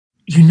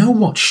You know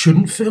what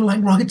shouldn't feel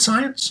like rocket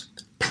science?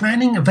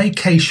 Planning a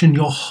vacation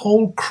your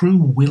whole crew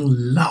will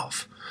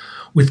love.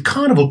 With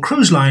Carnival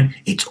Cruise Line,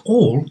 it's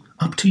all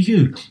up to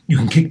you. You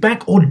can kick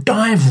back or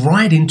dive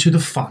right into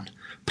the fun.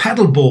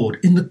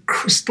 Paddleboard in the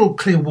crystal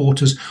clear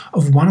waters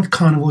of one of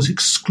Carnival's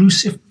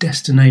exclusive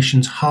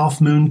destinations,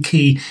 Half Moon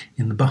Cay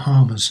in the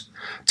Bahamas.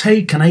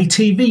 Take an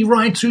ATV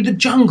ride through the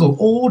jungle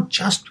or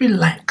just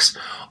relax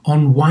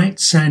on white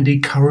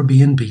sandy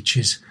Caribbean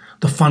beaches.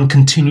 The fun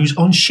continues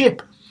on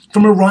ship,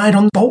 from a ride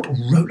on Bolt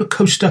roller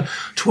coaster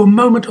to a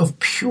moment of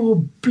pure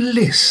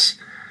bliss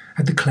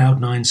at the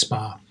Cloud9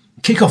 Spa.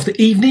 Kick off the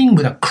evening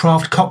with a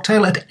craft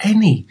cocktail at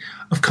any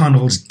of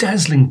Carnival's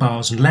dazzling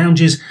bars and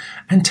lounges,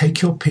 and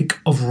take your pick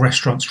of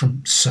restaurants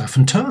from surf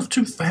and turf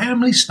to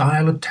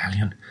family-style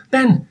Italian.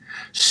 Then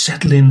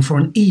settle in for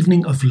an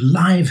evening of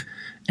live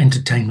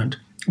entertainment.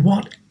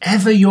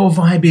 Whatever your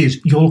vibe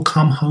is, you'll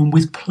come home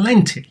with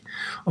plenty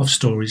of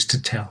stories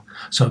to tell.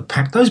 So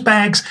pack those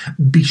bags,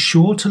 be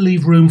sure to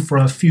leave room for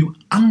a few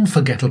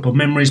unforgettable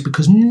memories,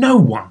 because no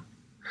one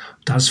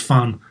does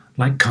fun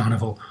like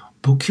Carnival.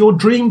 Book your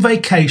dream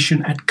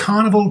vacation at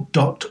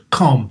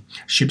carnival.com.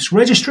 Ships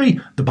registry,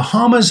 the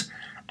Bahamas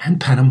and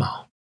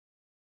Panama.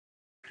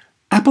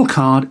 Apple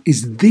Card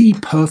is the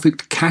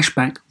perfect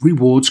cashback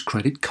rewards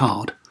credit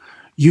card.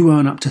 You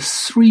earn up to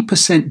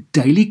 3%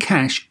 daily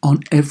cash on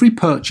every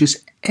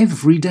purchase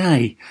every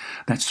day.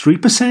 That's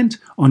 3%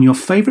 on your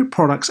favorite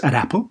products at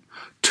Apple,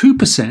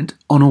 2%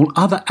 on all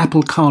other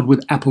Apple Card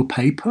with Apple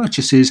Pay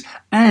purchases,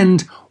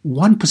 and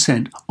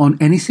 1% on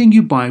anything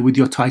you buy with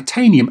your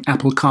titanium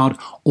Apple Card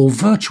or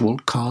virtual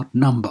card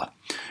number.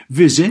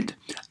 Visit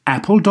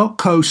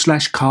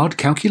apple.co/card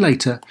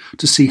calculator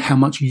to see how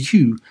much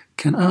you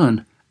can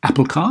earn.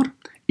 Apple Card,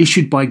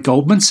 issued by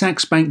Goldman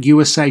Sachs Bank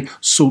USA,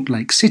 Salt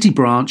Lake City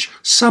branch,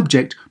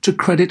 subject to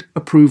credit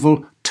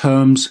approval.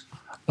 Terms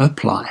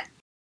apply.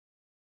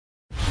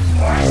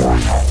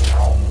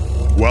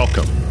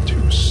 Welcome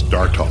to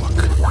Star Talk,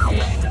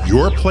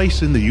 your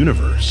place in the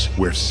universe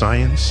where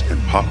science and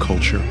pop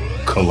culture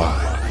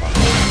collide.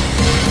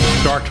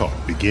 Star Talk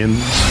begins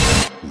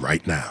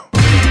right now.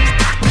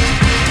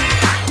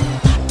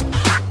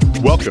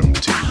 Welcome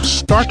to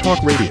Star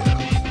Talk Radio.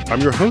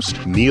 I'm your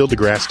host, Neil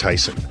deGrasse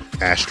Tyson,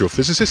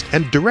 astrophysicist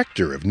and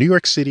director of New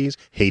York City's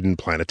Hayden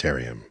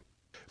Planetarium.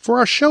 For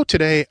our show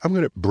today, I'm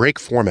going to break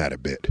format a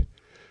bit.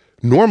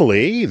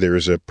 Normally,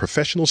 there's a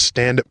professional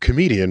stand-up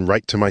comedian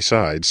right to my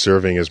side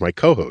serving as my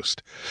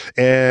co-host,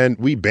 and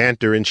we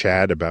banter and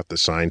chat about the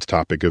science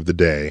topic of the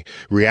day,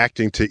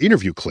 reacting to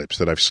interview clips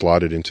that I've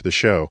slotted into the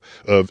show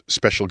of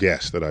special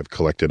guests that I've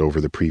collected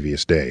over the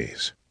previous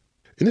days.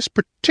 In this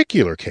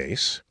particular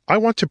case, I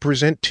want to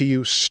present to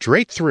you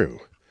straight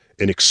through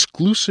an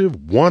exclusive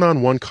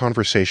one-on-one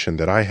conversation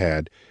that I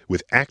had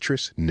with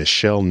actress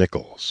Nichelle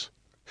Nichols.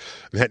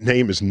 That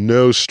name is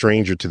no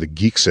stranger to the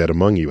geek set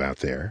among you out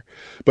there,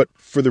 but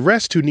for the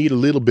rest who need a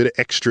little bit of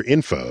extra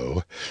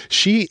info,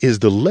 she is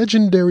the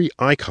legendary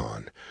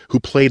icon who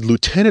played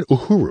Lieutenant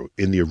Uhura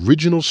in the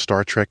original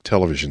Star Trek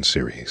television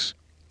series.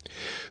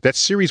 That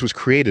series was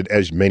created,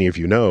 as many of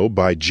you know,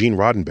 by Gene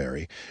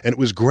Roddenberry, and it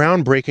was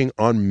groundbreaking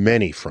on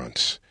many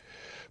fronts.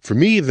 For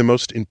me, the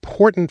most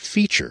important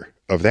feature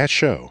of that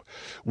show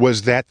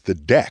was that the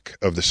deck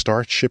of the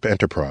Starship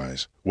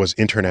Enterprise was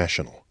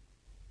international.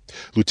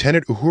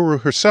 Lieutenant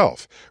Uhura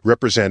herself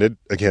represented,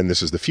 again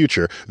this is the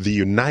future, the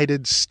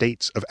United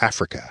States of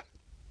Africa.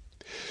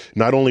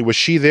 Not only was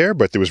she there,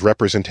 but there was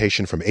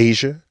representation from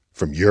Asia,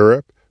 from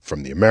Europe,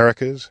 from the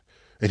Americas,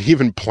 and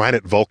even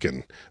planet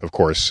Vulcan, of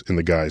course, in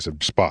the guise of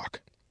Spock.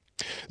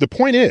 The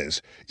point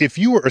is, if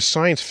you were a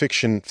science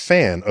fiction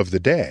fan of the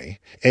day,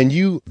 and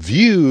you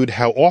viewed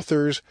how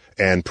authors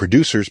and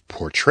producers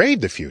portrayed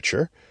the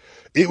future,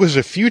 it was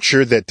a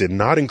future that did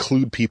not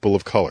include people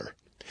of color.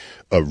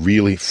 A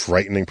really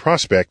frightening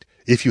prospect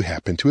if you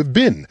happen to have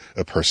been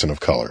a person of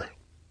color.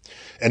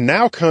 And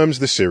now comes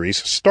the series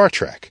Star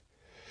Trek,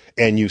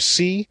 and you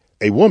see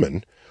a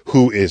woman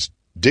who is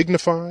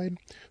dignified,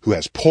 who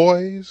has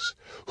poise,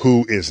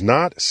 who is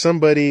not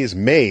somebody's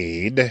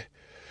maid,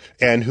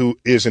 and who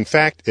is in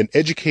fact an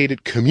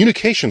educated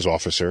communications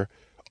officer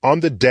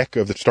on the deck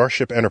of the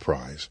Starship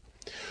Enterprise,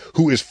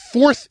 who is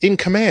fourth in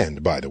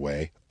command, by the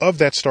way, of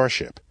that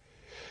starship.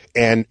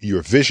 And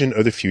your vision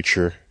of the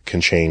future can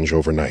change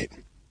overnight.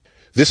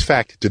 This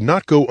fact did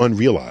not go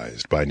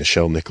unrealized by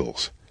Nichelle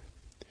Nichols.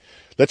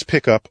 Let's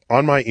pick up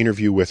on my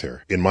interview with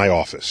her in my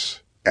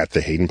office at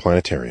the Hayden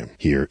Planetarium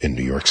here in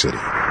New York City.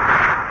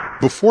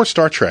 Before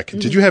Star Trek,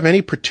 did you have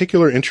any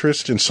particular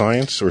interest in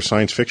science or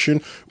science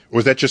fiction? Or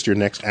was that just your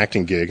next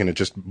acting gig and it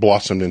just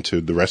blossomed into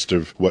the rest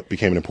of what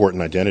became an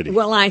important identity?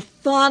 Well, I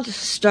thought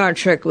Star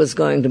Trek was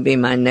going to be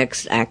my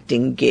next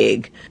acting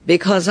gig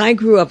because I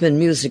grew up in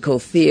musical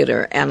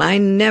theater and I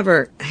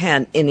never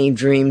had any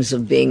dreams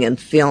of being in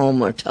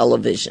film or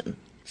television.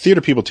 Theater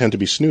people tend to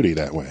be snooty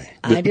that way.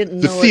 I didn't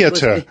know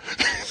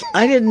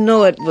I didn't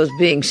know it was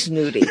being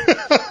snooty.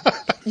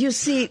 You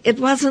see,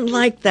 it wasn't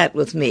like that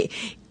with me.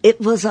 It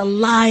was a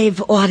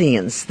live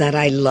audience that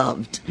I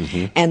loved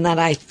and that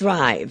I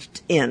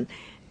thrived in.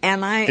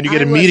 And you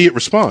get immediate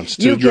response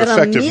to your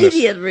effectiveness. You get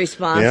immediate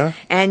response,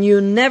 and you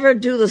never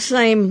do the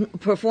same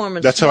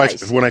performance That's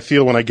twice. how I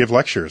feel when I give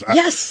lectures.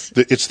 Yes.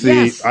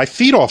 I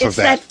feed off of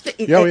that.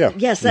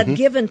 Yes, that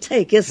give and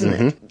take, isn't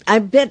it? I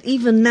bet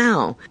even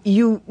now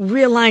you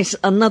realize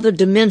another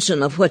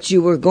dimension of what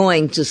you were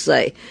going to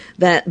say,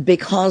 that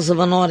because of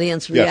an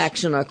audience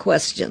reaction or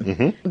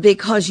question,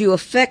 because you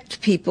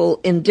affect people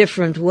in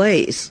different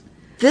ways.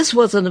 This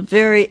was a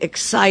very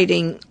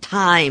exciting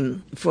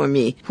time for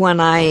me when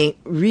I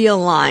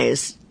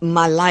realized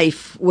my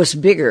life was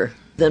bigger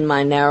than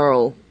my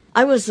narrow.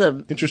 I was a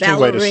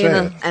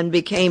ballerina and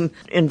became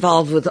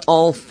involved with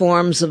all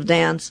forms of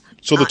dance.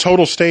 So the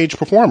total stage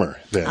performer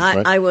then,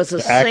 right? I was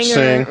a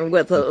singer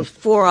with a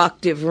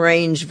 4-octave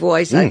range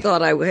voice. I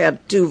thought I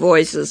had 2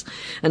 voices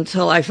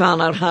until I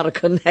found out how to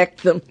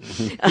connect them.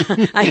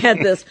 I had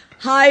this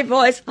high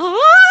voice,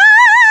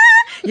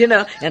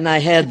 and I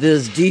had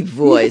this deep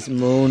voice,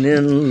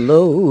 moaning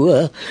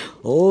low.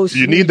 Oh,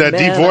 you need that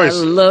deep voice.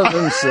 I love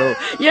him so.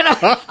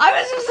 I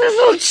was just this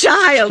little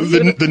child.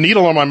 The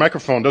needle on my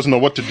microphone doesn't know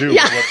what to do.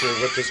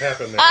 What just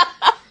happened there?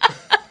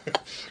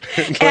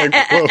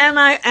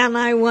 And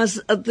I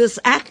was this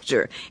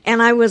actor,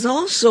 and I was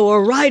also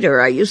a writer.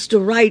 I used to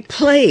write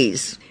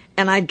plays,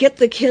 and I'd get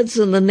the kids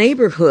in the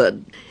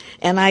neighborhood,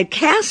 and I'd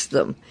cast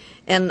them.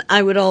 And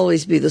I would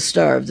always be the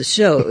star of the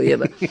show,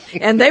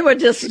 And they were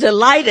just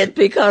delighted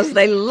because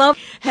they loved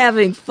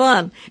having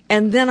fun.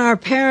 And then our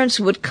parents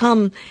would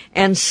come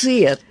and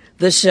see it,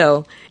 the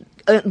show.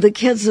 The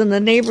kids in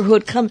the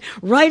neighborhood come,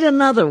 write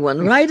another one.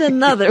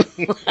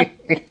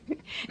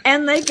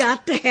 And they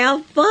got to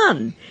have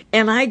fun.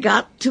 And I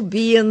got to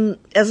be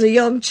as a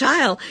young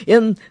child,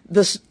 in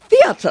the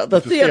theater of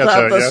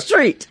the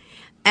street.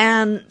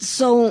 And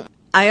so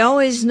I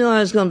always knew I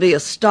was going to be a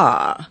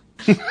star.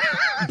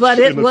 But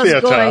it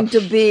was going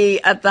to be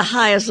at the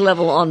highest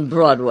level on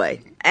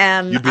Broadway.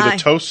 And you'd be the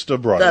toast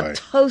of Broadway. The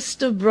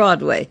toast of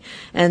Broadway.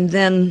 And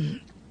then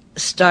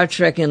Star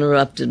Trek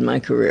interrupted my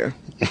career.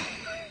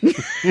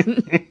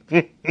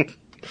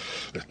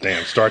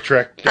 Damn, Star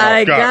Trek.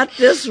 I got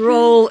this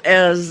role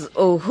as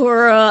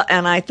Uhura,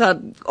 and I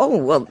thought, oh,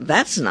 well,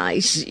 that's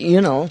nice,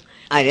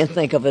 I didn't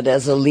think of it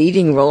as a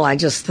leading role. I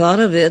just thought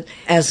of it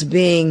as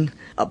being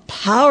a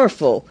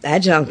powerful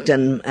adjunct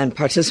and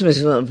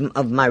participant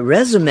of my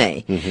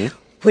resume,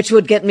 which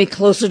would get me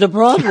closer to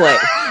Broadway,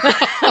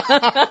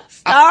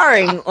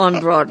 starring on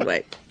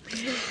Broadway.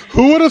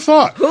 Who would have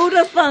thought? Who'd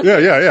have thought?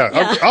 Yeah.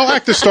 I'll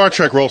act the Star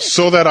Trek role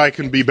so that I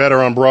can be better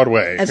on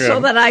Broadway. And so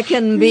that I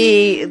can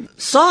be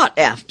sought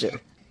after,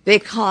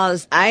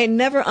 because I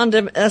never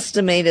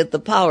underestimated the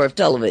power of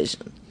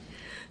television.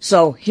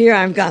 So here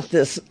I've got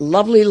this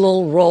lovely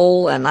little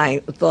role, and I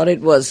thought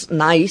it was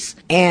nice.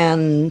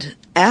 And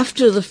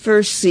after the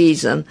first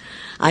season,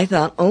 I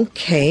thought,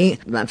 okay,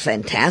 not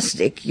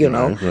fantastic,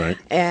 Right.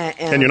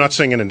 And you're not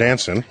singing and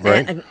dancing,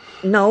 right?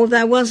 No,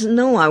 I was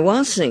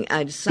singing.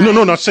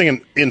 No, not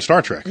singing in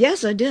Star Trek.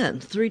 Yes, I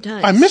did, 3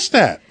 times. I missed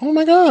that. Oh,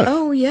 my God.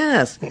 Oh,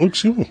 yes.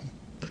 Excuse me.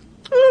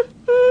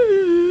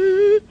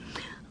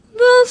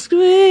 The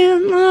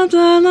screen, da,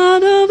 da, da,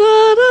 da,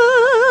 da,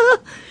 da,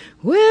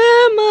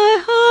 where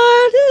my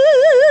heart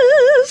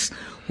is,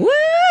 where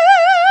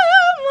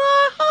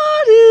my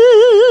heart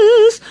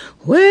is,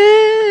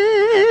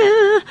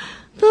 where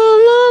the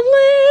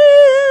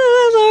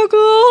lovelies are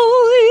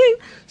growing,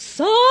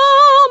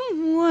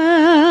 somewhere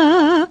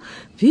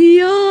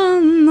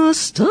beyond the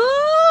stars.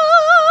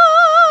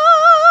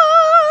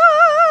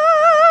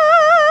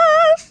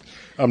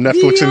 I'm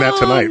Netflixing that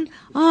tonight.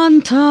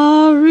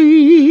 Antares.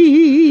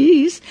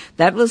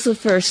 That was the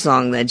first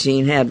song that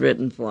Gene had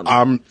written for me.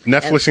 I'm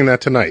Netflixing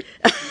that tonight.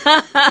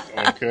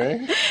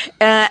 Okay.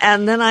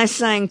 And then I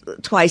sang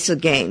Twice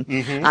Again.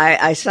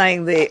 I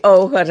sang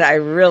what I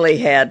really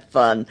had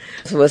fun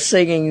was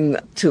singing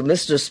to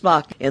Mr.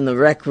 Spock in the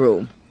rec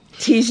room,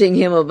 teasing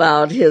him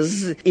about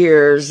his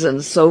ears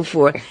and so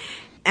forth.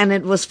 And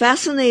it was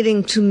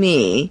fascinating to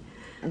me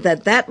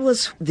that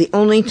was the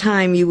only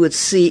time you would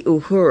see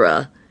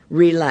Uhura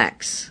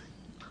relax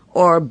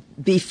or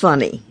be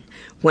funny.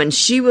 When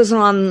she was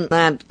on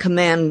that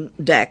command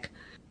deck,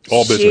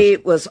 she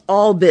was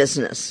all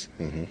business.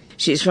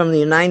 She's from the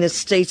United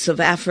States of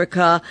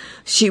Africa.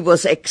 She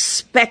was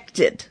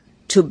expected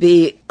to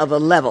be of a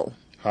level.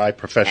 High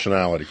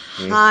professionality.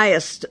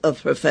 Highest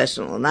of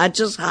professional, not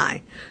just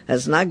high.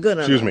 That's not good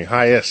enough. Excuse me,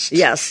 highest.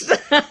 Yes.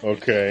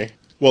 Okay.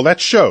 Well, that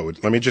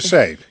showed, let me just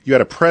say, you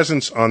had a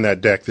presence on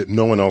that deck that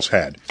no one else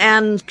had.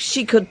 And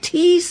she could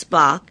tease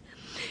Spock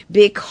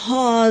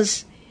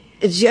because,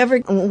 did you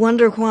ever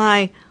wonder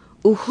why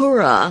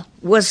Uhura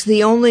was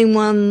the only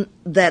one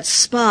that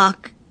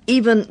Spock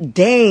even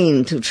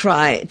deigned to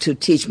try to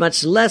teach,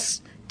 much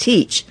less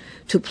teach,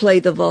 to play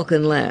the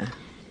Vulcan lyre?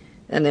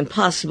 An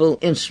impossible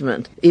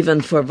instrument,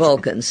 even for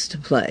Vulcans to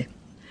play.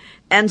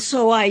 And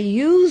so I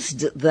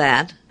used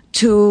that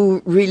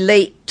to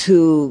relate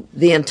to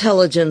the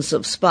intelligence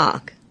of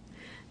Spock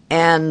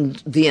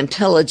and the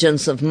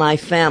intelligence of my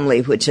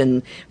family, which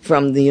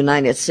from the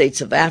United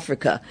States of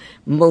Africa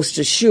most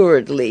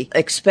assuredly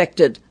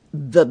expected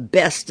the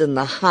best and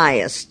the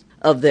highest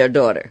of their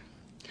daughter.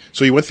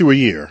 So you went through a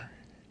year,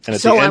 and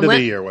at the end of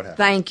the year, what happened?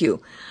 Thank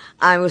you.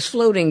 I was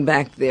floating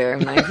back there,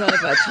 and I thought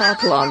if I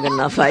talk long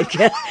enough, I'd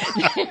get...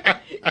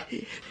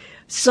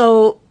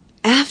 So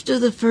after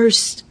the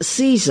first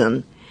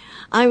season,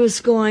 I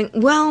was going,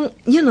 well,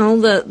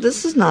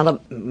 this is not a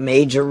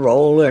major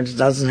role, or it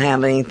doesn't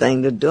have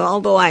anything to do,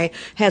 although I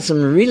had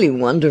some really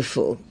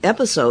wonderful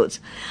episodes.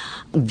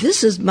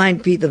 This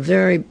might be the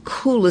very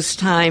coolest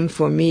time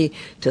for me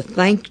to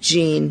thank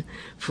Gene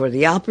for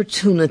the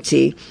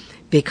opportunity,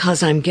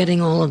 because I'm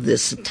getting all of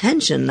this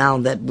attention now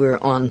that we're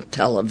on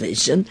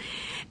television,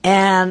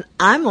 and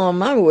I'm on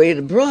my way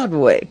to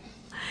Broadway.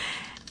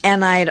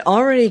 And I had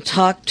already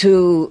talked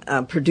to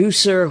a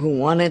producer who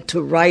wanted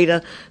to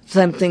write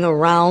something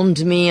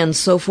around me and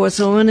so forth.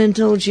 So I went and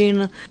told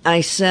Gene,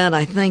 I said,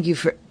 I thank you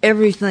for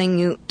everything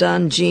you've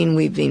done, Gene.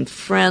 We've been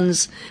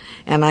friends,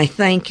 and I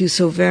thank you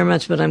so very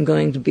much, but I'm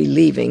going to be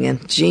leaving.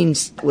 And Gene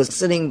was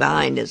sitting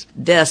behind his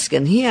desk,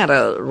 and he had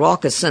a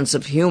raucous sense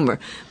of humor,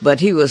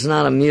 but he was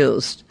not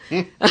amused.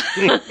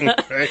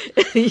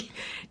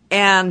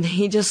 And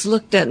he just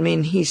looked at me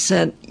and he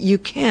said, you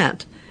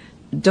can't.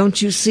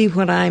 Don't you see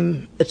what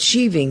I'm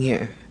achieving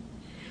here?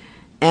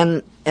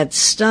 And it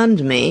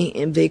stunned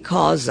me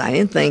because I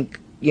didn't think,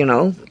 You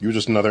were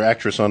just another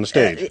actress on the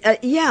stage.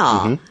 Yeah.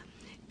 Mm-hmm.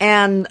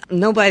 And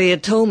nobody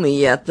had told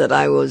me yet that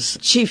I was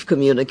chief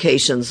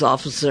communications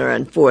officer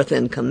and fourth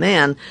in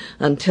command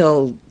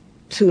until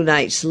 2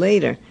 nights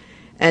later.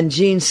 And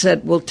Gene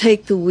said, well,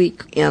 take the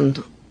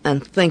weekend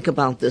and think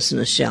about this,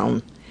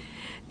 Nichelle.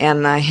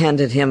 And I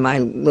handed him my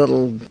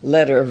little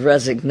letter of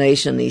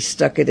resignation. He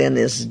stuck it in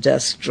his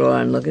desk drawer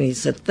and looked, and he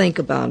said, think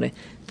about it.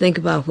 Think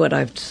about what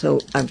I've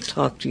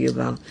talked to you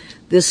about.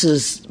 This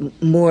is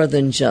more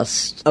than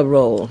just a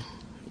role.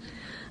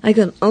 I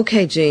go,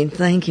 okay, Gene,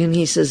 thank you. And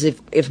he says,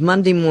 if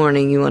Monday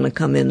morning you want to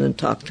come in and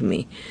talk to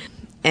me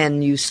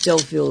and you still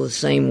feel the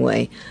same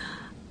way,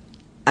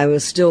 I will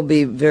still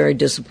be very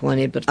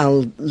disappointed, but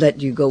I'll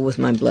let you go with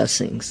my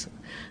blessings.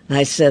 And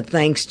I said,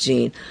 thanks,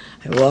 Gene.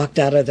 I walked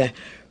out of there.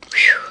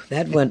 Whew,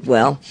 that went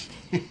well.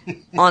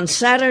 On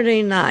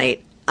Saturday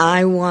night,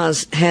 I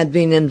had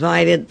been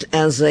invited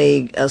as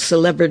a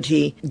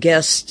celebrity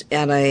guest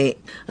at an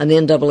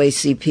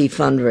NAACP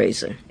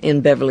fundraiser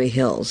in Beverly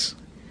Hills.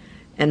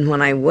 And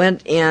when I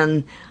went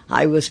in,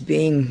 I was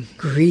being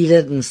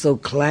greeted and so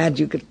glad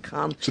you could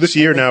come. So this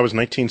year now is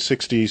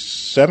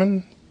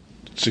 1967,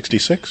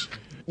 66?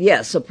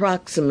 Yes,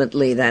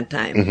 approximately that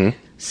time. Mm-hmm.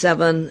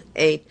 7,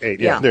 8. 8,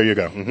 yeah, there you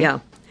go. Mm-hmm. Yeah.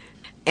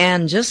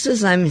 And just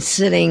as I'm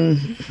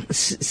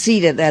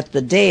seated at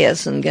the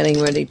dais and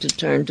getting ready to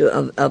turn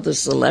to other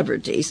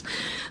celebrities,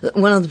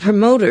 one of the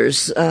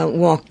promoters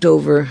walked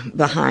over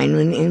behind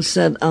me and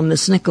said,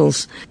 Miss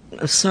Nichols,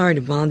 sorry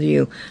to bother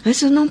you. I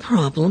said, no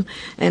problem.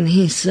 And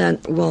he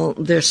said, well,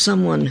 there's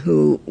someone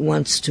who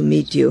wants to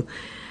meet you,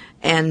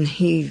 and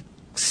he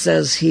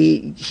says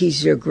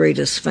he's your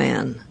greatest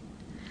fan.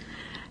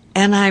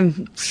 And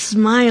I'm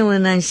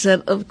smiling. I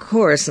said, of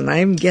course. And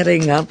I'm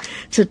getting up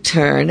to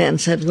turn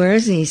and said, where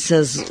is he? He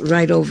says,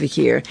 right over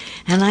here.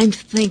 And I'm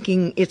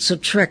thinking it's a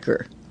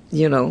trekker,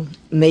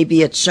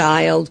 maybe a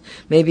child,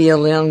 maybe a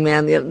young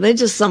man. They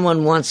just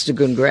someone wants to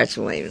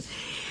congratulate me.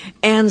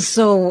 And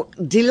so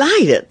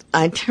delighted,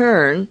 I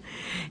turn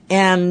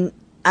and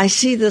I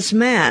see this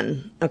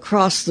man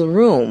across the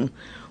room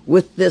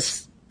with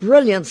this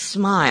brilliant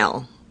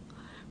smile,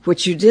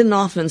 which you didn't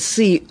often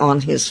see on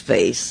his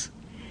face.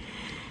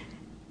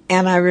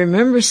 And I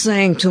remember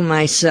saying to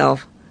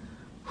myself,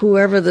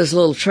 whoever this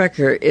little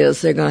trekker is,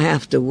 they're going to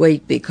have to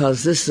wait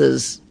because this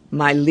is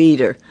my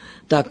leader,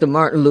 Dr.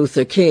 Martin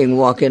Luther King,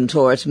 walking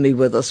towards me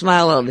with a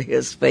smile on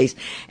his face.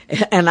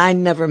 And I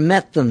never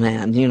met the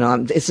man,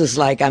 This is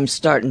like I'm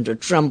starting to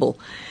tremble.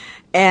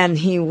 And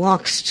he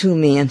walks to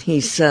me and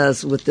he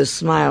says, with this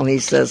smile, he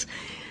says,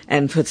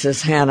 and puts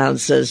his hand out and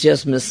says,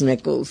 yes, Miss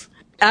Nichols,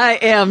 I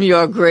am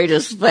your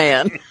greatest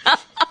fan.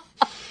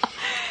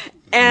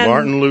 And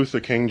Martin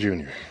Luther King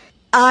Jr.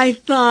 I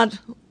thought,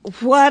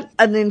 what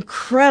an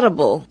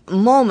incredible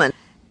moment.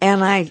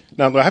 And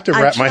Now, I have to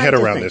wrap my head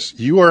around this.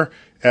 You are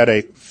at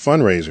a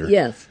fundraiser.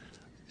 Yes.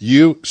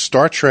 You,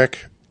 Star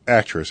Trek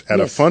actress, at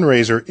a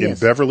fundraiser in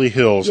Beverly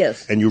Hills,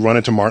 and you run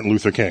into Martin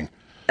Luther King.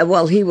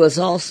 Well, he was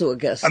also a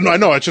guest. I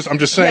know. I'm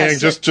just saying,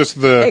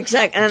 just the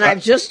exactly. And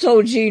I've just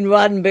told Gene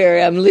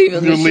Roddenberry I'm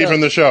leaving. You're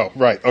leaving the show,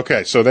 right?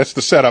 Okay, so that's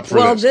the setup for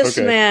this. Well, this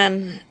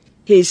man,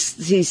 he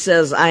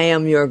says, I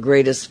am your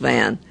greatest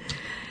fan.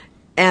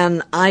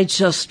 And I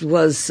just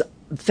was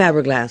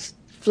flabbergasted.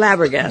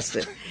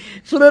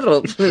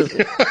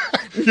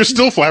 You're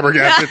still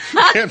flabbergasted.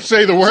 Can't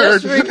say the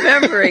word. Just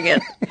remembering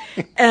it.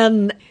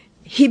 And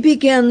he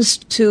begins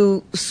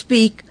to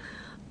speak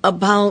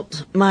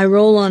about my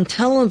role on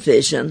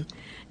television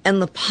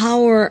and the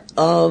power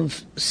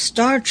of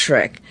Star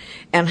Trek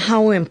and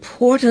how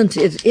important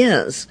it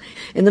is.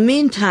 In the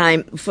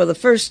meantime, for the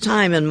first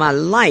time in my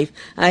life,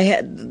 I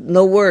had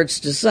no words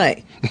to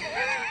say.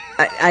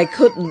 I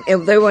couldn't,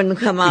 they wouldn't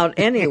come out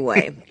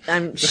anyway.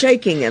 I'm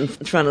shaking in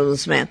front of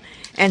this man.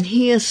 And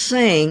he is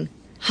saying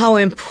how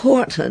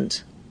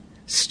important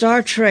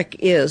Star Trek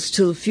is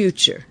to the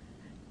future.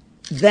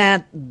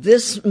 That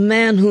this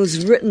man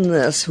who's written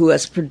this, who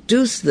has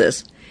produced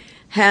this,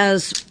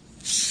 has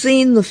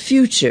seen the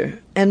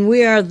future, and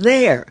we are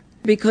there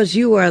because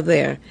you are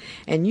there,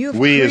 and you've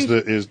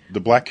is the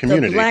black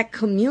community. The black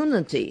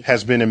community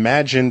has been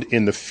imagined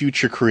in the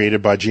future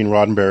created by Gene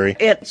Roddenberry.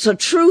 It's a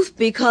truth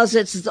because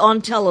it's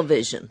on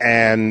television,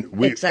 and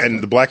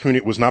and the black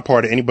community was not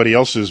part of anybody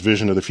else's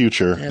vision of the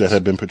future that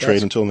had been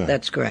portrayed until now.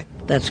 That's correct.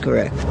 That's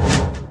correct.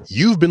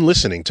 You've been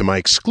listening to my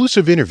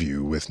exclusive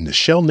interview with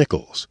Nichelle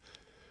Nichols.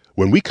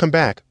 When we come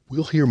back,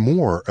 we'll hear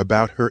more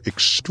about her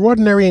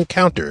extraordinary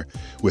encounter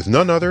with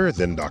none other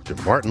than Dr.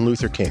 Martin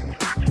Luther King.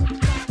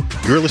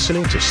 You're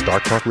listening to Star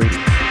Talk Radio.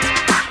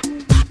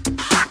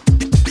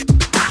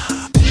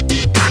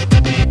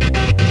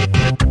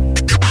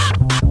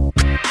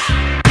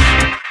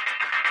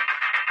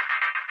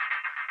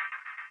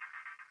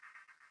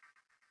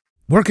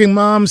 Working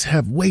moms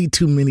have way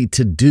too many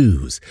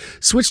to-dos.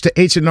 Switch to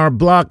H&R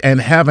Block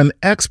and have an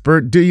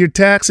expert do your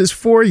taxes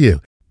for you.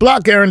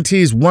 Block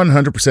guarantees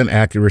 100%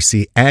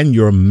 accuracy and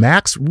your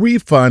max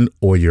refund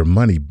or your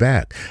money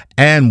back.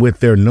 And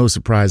with their no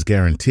surprise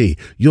guarantee,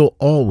 you'll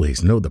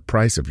always know the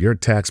price of your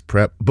tax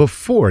prep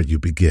before you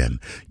begin.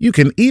 You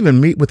can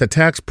even meet with a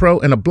tax pro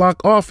in a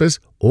Block office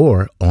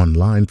or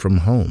online from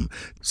home.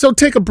 So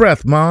take a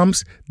breath,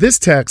 moms. This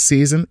tax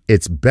season,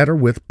 it's better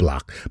with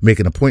Block.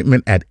 Make an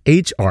appointment at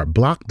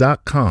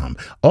hrblock.com.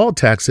 All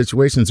tax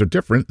situations are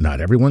different.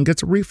 Not everyone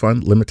gets a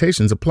refund.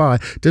 Limitations apply.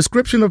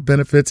 Description of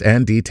benefits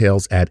and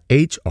details at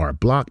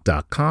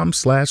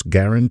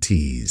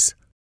hrblock.com/guarantees.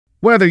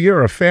 Whether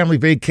you're a family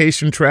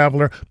vacation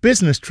traveler,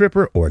 business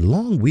tripper, or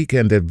long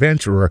weekend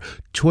adventurer,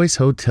 Choice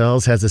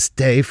Hotels has a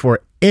stay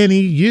for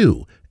any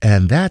you.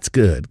 And that's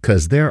good,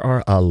 because there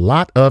are a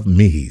lot of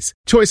me's.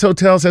 Choice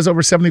Hotels has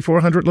over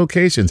 7,400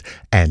 locations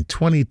and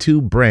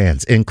 22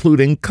 brands,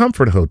 including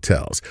Comfort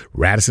Hotels,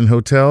 Radisson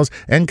Hotels,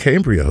 and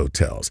Cambria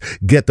Hotels.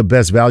 Get the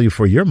best value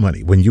for your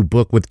money when you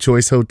book with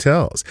Choice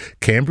Hotels.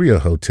 Cambria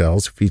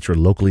Hotels feature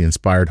locally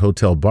inspired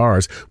hotel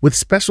bars with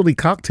specialty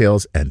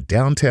cocktails and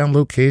downtown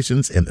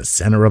locations in the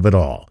center of it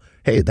all.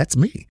 Hey, that's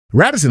me.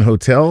 Radisson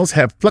Hotels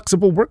have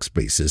flexible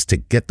workspaces to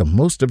get the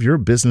most of your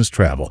business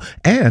travel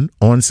and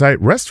on-site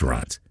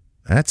restaurants.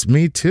 That's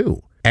me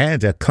too.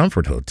 And at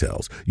Comfort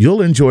Hotels,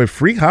 you'll enjoy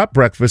free hot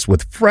breakfast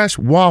with fresh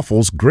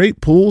waffles,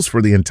 great pools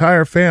for the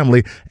entire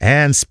family,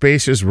 and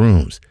spacious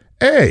rooms.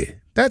 Hey,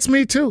 that's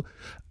me too.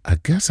 I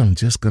guess I'm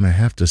just going to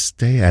have to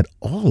stay at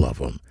all of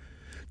them.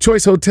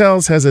 Choice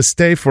Hotels has a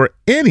stay for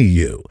any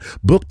you.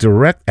 Book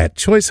direct at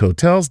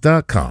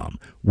choicehotels.com,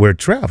 where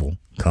travel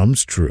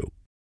comes true.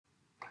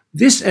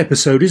 This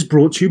episode is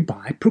brought to you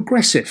by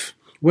Progressive,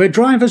 where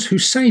drivers who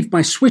save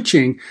by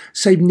switching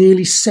save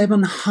nearly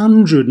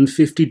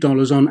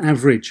 $750 on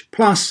average.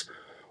 Plus,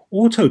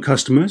 auto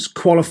customers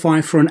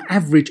qualify for an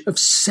average of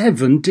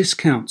 7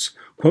 discounts.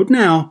 Quote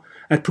now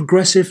at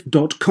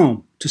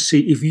progressive.com to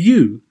see if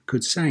you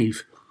could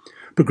save.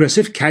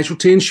 Progressive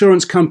Casualty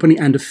Insurance Company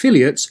and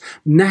affiliates,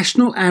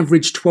 national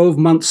average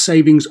 12-month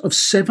savings of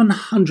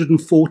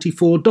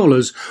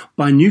 $744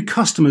 by new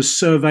customers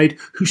surveyed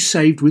who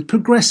saved with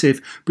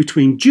Progressive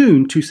between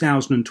June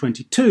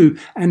 2022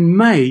 and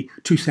May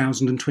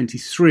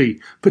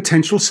 2023.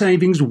 Potential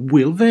savings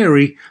will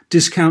vary.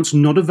 Discounts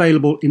not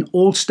available in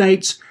all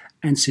states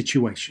and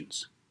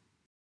situations.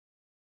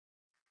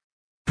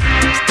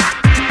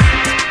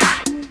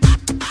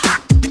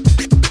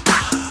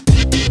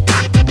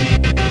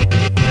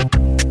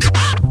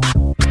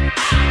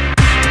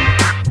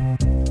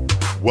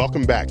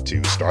 Welcome back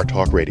to Star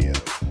Talk Radio.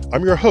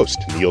 I'm your host,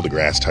 Neil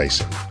deGrasse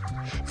Tyson.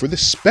 For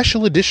this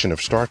special edition of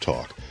Star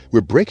Talk,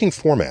 we're breaking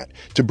format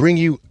to bring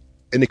you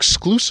an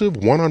exclusive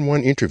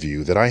one-on-one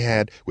interview that I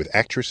had with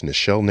actress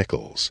Nichelle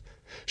Nichols.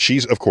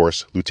 She's, of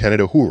course,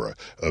 Lieutenant Uhura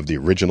of the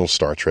original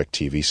Star Trek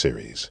TV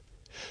series.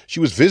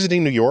 She was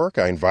visiting New York.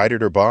 I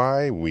invited her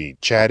by. We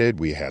chatted.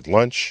 We had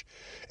lunch.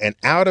 And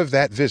out of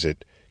that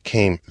visit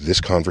came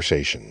this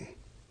conversation.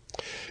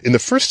 In the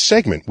first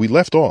segment, we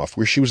left off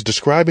where she was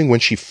describing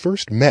when she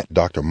first met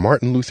Dr.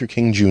 Martin Luther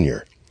King Jr.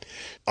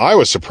 I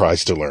was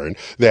surprised to learn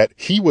that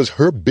he was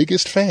her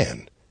biggest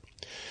fan.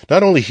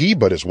 Not only he,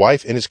 but his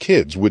wife and his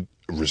kids would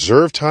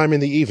reserve time in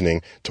the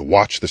evening to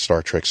watch the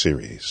Star Trek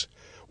series.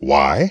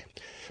 Why?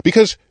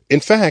 Because, in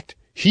fact,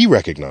 he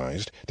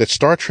recognized that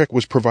Star Trek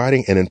was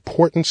providing an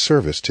important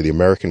service to the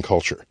American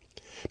culture.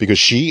 Because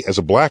she, as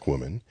a black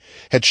woman,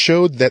 had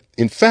showed that,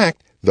 in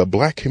fact, the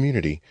black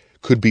community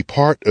could be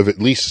part of at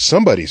least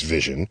somebody's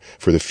vision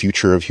for the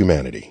future of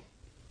humanity.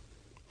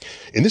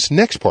 In this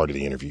next part of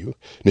the interview,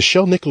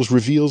 Nichelle Nichols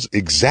reveals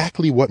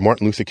exactly what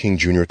Martin Luther King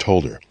Jr.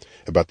 told her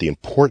about the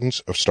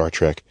importance of Star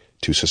Trek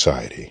to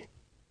society.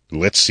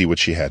 Let's see what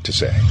she had to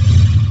say.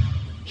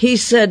 He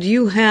said,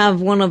 you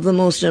have one of the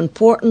most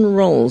important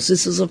roles.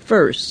 This is a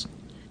first.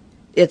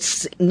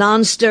 It's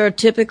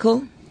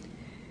non-stereotypical.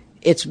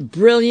 It's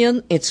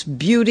brilliant, it's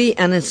beauty,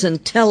 and it's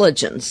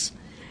intelligence.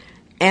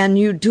 And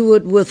you do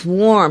it with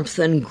warmth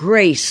and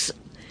grace.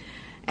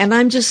 And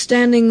I'm just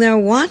standing there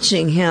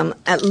watching him,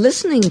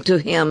 listening to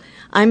him.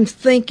 I'm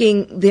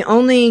thinking the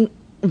only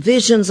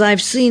visions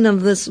I've seen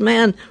of this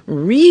man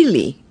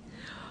really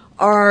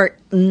are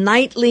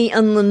nightly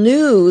on the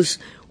news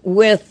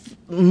with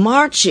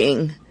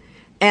marching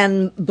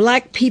and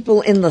black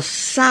people in the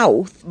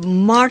South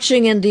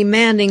marching and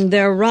demanding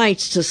their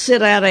rights to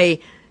sit at a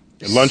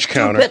lunch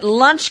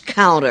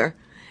counter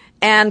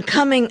and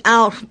coming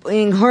out,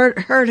 being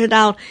herded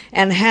out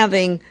and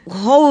having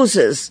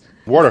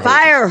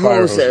fire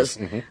hoses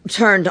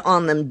turned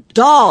on them.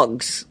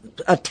 Dogs,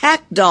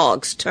 attack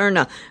dogs, turned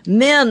on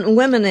men,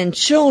 women, and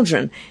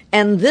children.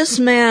 And this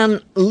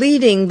man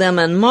leading them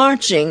and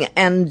marching,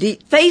 and the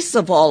face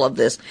of all of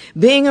this,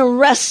 being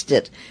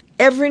arrested.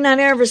 Every night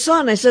I ever saw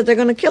him, I said, they're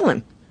going to kill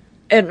him.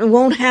 It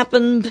won't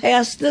happen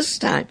past this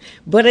time.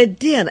 But it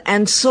did.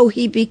 And so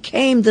he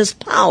became this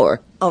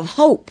power of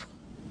hope.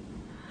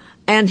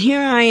 And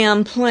here I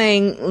am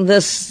playing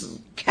this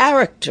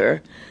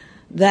character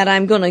that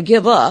I'm going to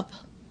give up.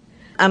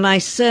 And I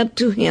said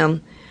to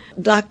him,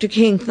 Dr.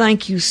 King,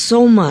 thank you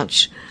so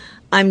much.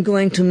 I'm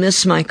going to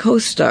miss my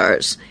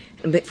co-stars.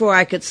 And before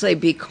I could say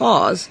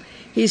because,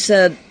 he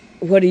said,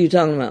 what are you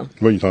talking about?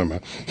 What are you talking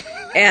about?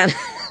 And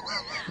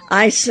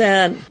I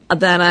said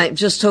that I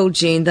just told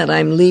Gene that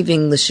I'm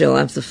leaving the show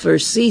after the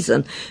first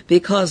season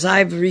because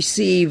I've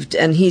received,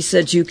 and he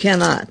said, you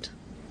cannot.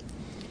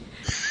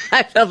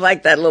 I felt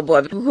like that little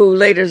boy who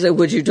later said,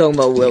 what you talking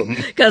about, Will?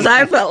 Because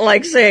I felt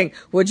like saying,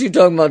 what you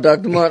talking about,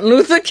 Dr. Martin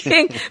Luther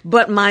King?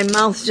 But my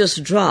mouth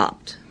just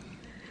dropped.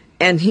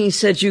 And he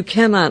said, you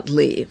cannot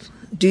leave.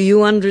 Do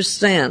you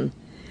understand?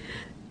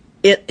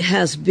 It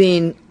has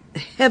been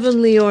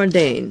heavenly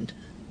ordained.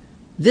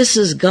 This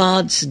is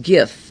God's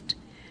gift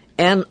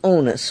and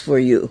onus for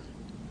you.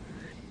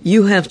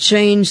 You have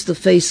changed the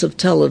face of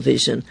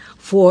television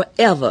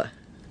forever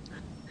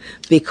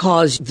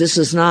because this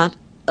is not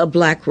a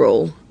black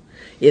role.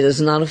 It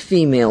is not a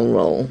female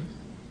role.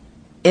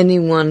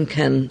 Anyone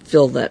can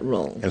fill that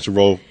role. It's a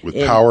role with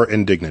power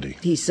and dignity.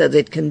 He said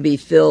it can be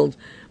filled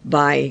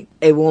by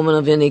a woman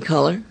of any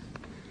color,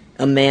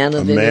 a man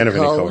of any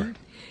color.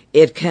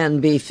 It can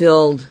be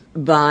filled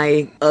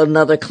by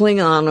another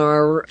Klingon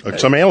or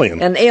some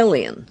alien. An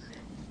alien.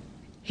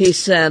 He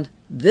said,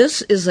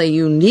 this is a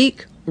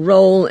unique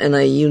role and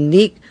a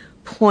unique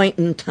point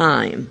in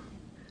time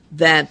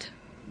that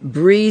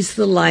breathes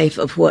the life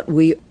of what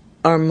we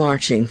are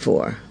marching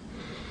for.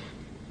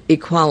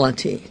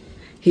 Equality.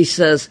 He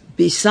says,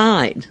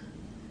 beside,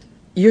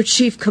 your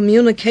chief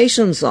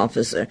communications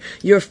officer,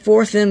 you're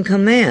fourth in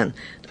command.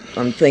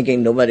 I'm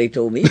thinking nobody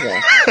told me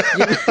that.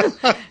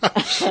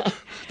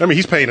 I mean,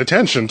 he's paying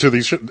attention to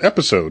these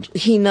episodes.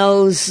 He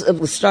knows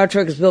Star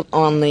Trek is built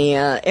on the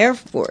Air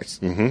Force.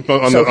 Mm-hmm.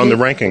 On the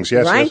rankings,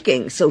 yes.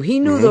 Ranking, yes. So he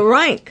knew the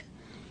rank.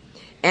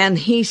 And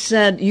he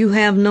said, you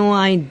have no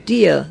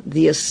idea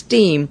the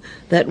esteem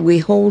that we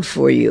hold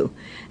for you.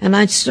 And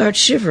I'd start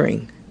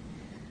shivering.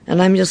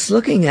 And I'm just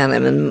looking at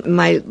him, and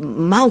my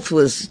mouth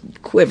was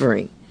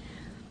quivering.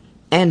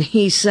 And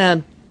he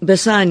said,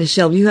 beside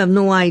Michelle, you have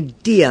no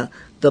idea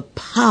the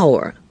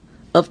power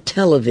of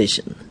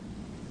television.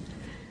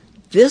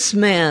 This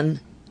man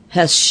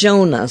has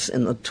shown us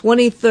in the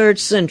 23rd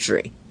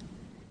century.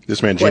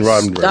 This man, Gene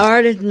Roddenberry.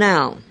 Started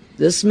now.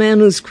 This man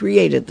who's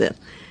created this.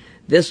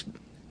 This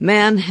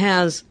man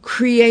has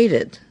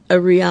created a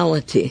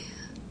reality.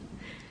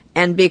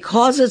 And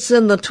because it's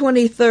in the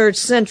 23rd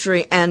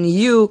century and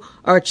you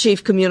are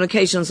chief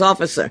communications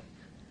officer,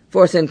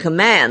 fourth in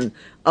command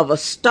of a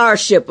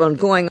starship on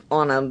going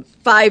on a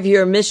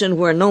 5-year mission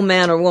where no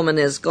man or woman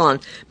has gone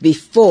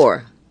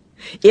before,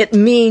 it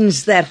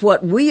means that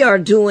what we are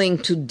doing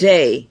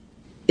today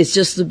is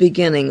just the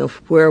beginning of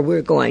where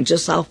we're going,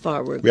 just how far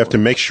we're going. We have to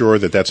make sure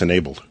that that's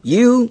enabled.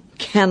 You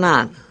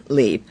cannot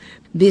leave.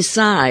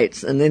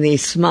 Besides, and then he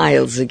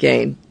smiles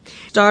again,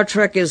 Star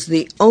Trek is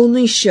the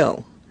only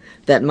show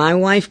that my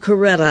wife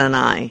Coretta and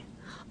I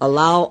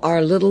allow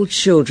our little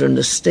children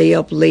to stay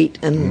up late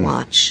and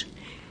watch.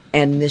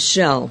 And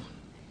Michelle,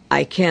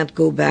 I can't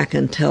go back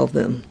and tell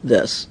them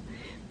this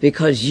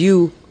because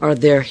you are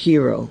their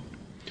hero.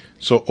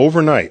 So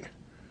overnight,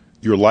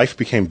 your life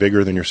became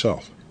bigger than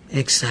yourself.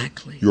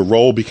 Exactly. Your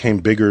role became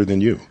bigger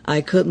than you.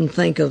 I couldn't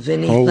think of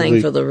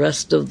anything for the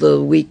rest of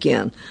the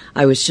weekend.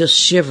 I was just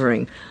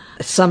shivering.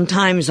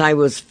 Sometimes I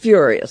was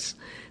furious.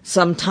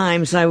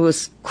 Sometimes I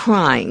was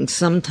crying.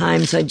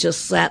 Sometimes I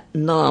just sat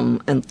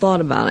numb and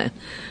thought about it.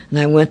 And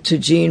I went to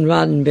Gene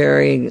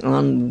Roddenberry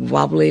on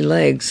wobbly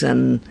legs,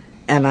 and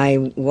I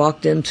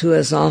walked into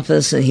his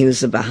office, and he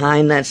was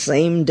behind that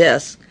same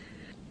desk.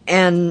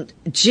 And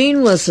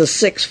Gene was a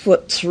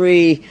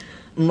 6'3",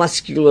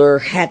 muscular,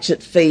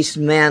 hatchet-faced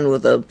man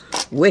with a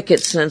wicked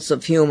sense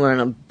of humor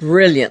and a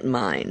brilliant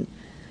mind.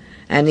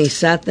 And he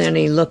sat there and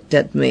he looked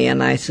at me,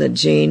 and I said,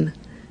 Gene,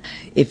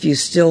 if you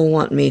still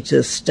want me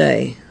to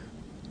stay,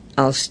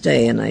 I'll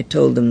stay. And I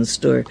told him the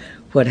story,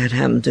 what had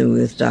happened to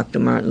me with Dr.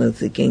 Martin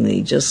Luther King. And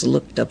he just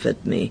looked up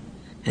at me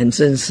and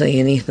didn't say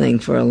anything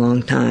for a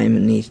long time,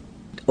 and he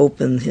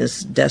opened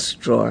his desk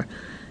drawer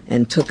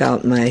and took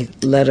out my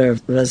letter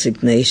of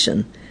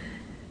resignation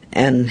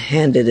and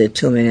handed it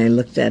to me. And I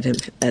looked at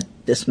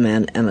this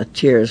man, and a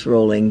tears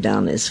rolling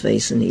down his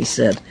face, and he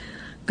said,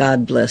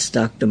 "God bless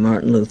Dr.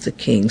 Martin Luther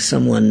King.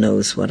 Someone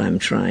knows what I'm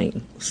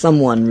trying.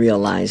 Someone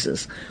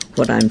realizes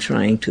what I'm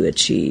trying to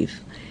achieve."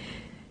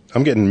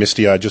 I'm getting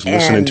misty-eyed just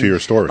listening to your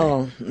story.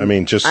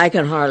 I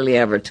can hardly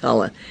ever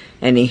tell it.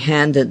 And he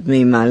handed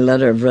me my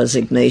letter of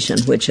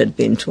resignation, which had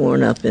been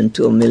torn up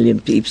into a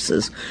million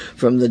pieces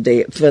from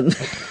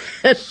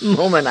that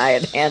moment I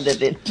had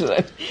handed it to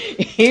him.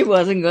 He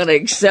wasn't going to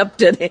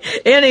accept it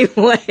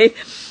anyway.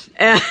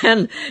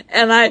 And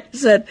I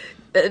said,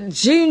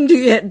 "Gene,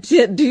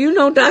 do you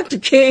know Dr.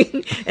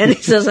 King?" And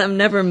he says, "I've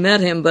never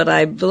met him, but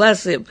I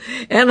bless him."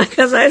 And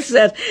because I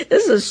said,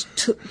 it's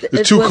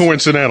too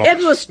coincidental.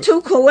 It was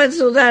too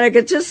coincidental. I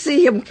could just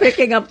see him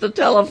picking up the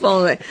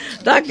telephone. Like,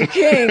 "Dr.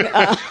 King,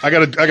 I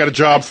got a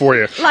job for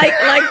you." Like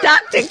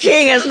Dr.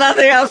 King has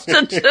nothing else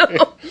to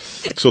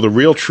do. So the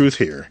real truth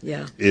here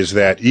is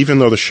that even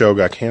though the show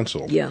got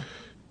canceled,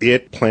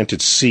 it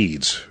planted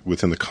seeds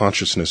within the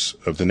consciousness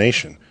of the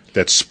nation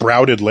that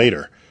sprouted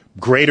later.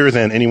 Greater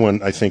than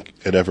anyone, I think,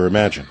 had ever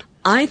imagined.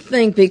 I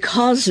think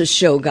because the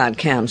show got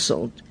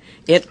canceled,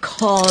 it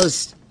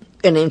caused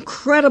an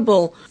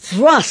incredible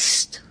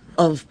thrust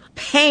of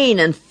pain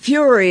and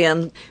fury,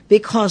 and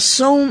because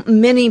so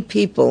many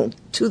people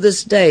to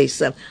this day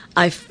said,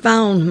 "I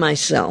found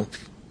myself.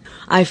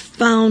 I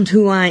found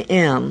who I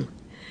am."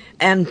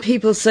 And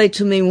people say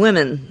to me,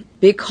 "Women,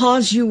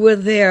 because you were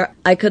there,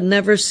 I could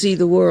never see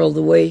the world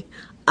the way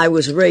I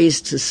was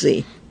raised to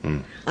see.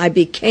 I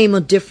became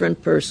a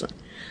different person."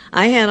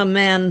 I had a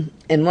man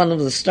in one of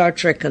the Star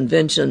Trek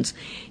conventions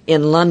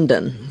in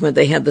London where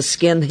they had the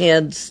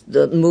skinheads,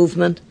 the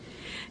movement,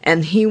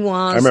 and he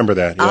was I remember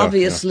that.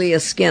 obviously a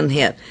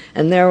skinhead.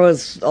 And there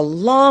was a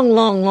long,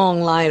 long,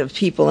 long line of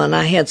people, and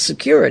I had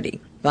security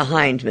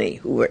behind me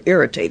who were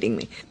irritating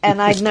me.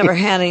 And I'd never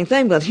had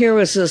anything, but here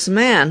was this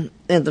man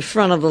at the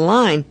front of the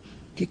line.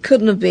 He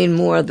couldn't have been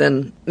more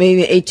than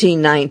maybe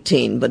 18,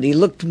 19, but he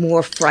looked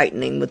more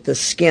frightening with the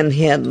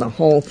skinhead and the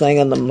whole thing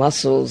and the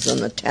muscles and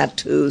the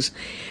tattoos.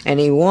 And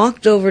he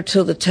walked over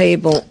to the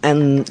table,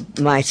 and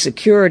my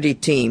security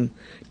team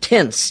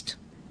tensed.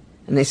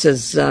 And they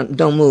says,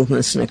 "Don't move,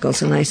 Miss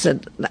Nichols." And I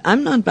said,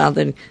 "I'm not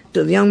bothered."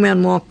 The young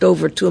man walked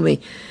over to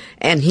me,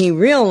 and he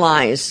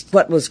realized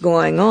what was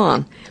going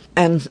on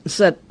and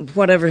said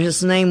whatever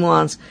his name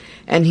was.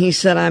 And he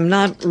said, "I'm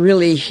not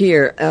really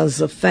here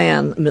as a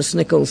fan, Miss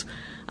Nichols.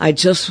 I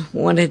just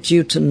wanted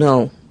you to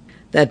know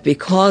that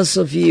because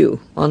of you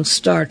on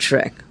Star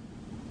Trek,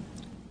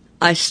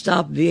 I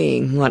stopped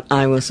being what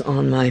I was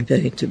on my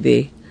way to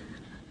be.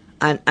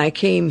 And I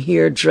came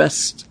here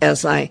dressed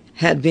as I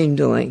had been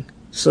doing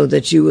so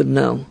that you would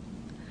know."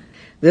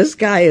 This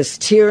guy is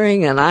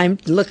tearing, and I'm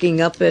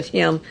looking up at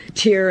him,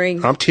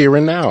 tearing. I'm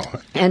tearing now.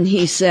 And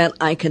he said,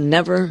 "I can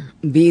never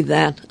be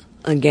that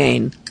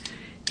again."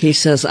 He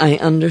says, "I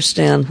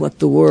understand what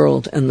the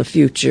world and the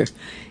future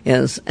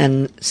is,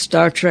 and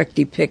Star Trek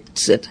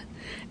depicts it,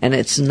 and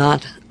it's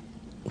not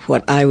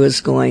what I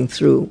was going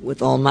through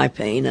with all my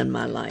pain in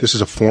my life." This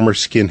is a former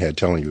skinhead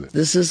telling you that.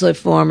 This is a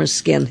former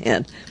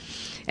skinhead.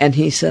 And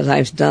he said,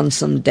 "I've done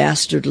some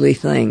dastardly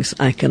things.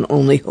 I can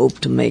only hope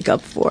to make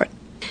up for it."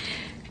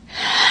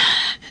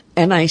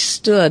 And I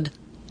stood,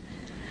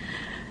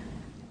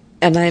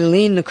 and I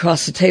leaned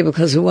across the table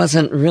because it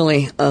wasn't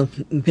really a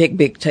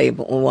big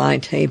table, a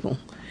wide table.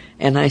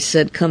 And I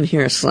said, "Come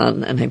here,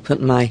 son." And I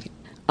put my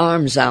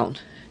arms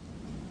out,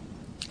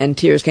 and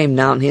tears came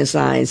down his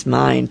eyes,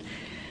 mine,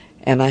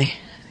 and I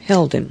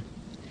held him.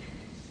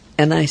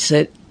 And I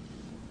said,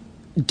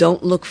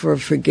 "Don't look for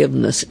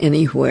forgiveness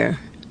anywhere.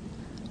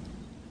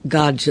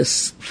 God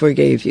just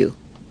forgave you.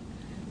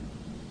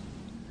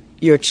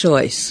 Your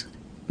choice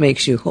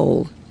makes you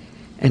whole."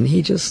 And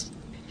he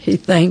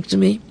thanked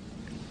me.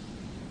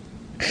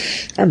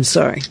 I'm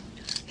sorry.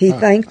 He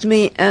thanked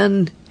me,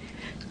 and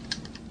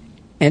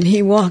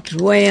he walked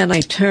away, and I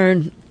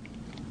turned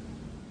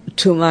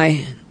to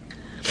my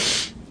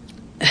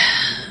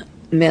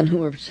men who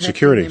were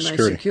protecting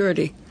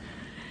security.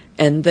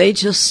 And they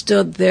just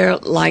stood there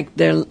like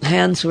their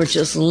hands were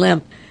just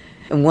limp.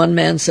 And one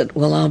man said,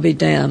 "Well, I'll be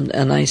damned."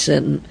 And I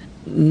said,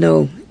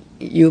 "No,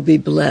 you'll be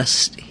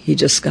blessed." He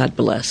just got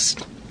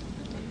blessed.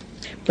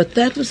 But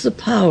that was the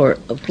power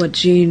of what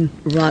Gene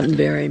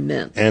Roddenberry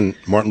meant. And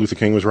Martin Luther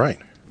King was right.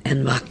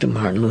 And Dr.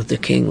 Martin Luther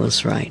King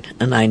was right.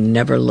 And I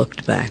never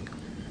looked back.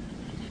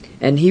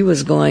 And he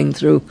was going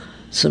through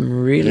some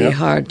really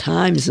hard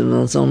times, and it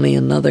was only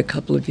another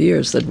couple of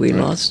years that we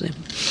lost him.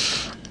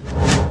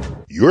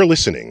 You're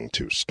listening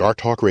to Star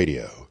Talk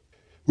Radio.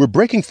 We're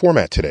breaking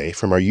format today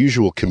from our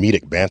usual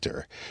comedic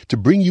banter to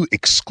bring you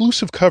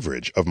exclusive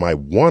coverage of my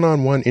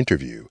one-on-one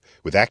interview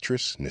with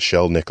actress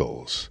Nichelle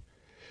Nichols.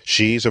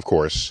 She's, of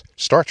course,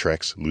 Star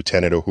Trek's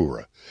Lieutenant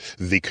Uhura,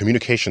 the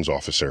communications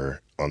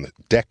officer on the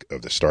deck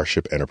of the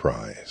Starship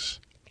Enterprise.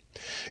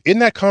 In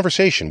that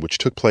conversation, which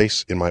took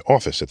place in my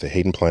office at the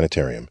Hayden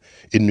Planetarium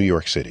in New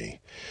York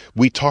City,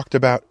 we talked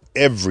about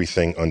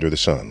everything under the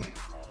sun,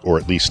 or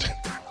at least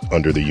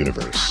under the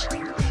universe.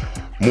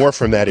 More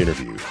from that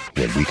interview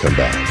when we come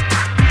back.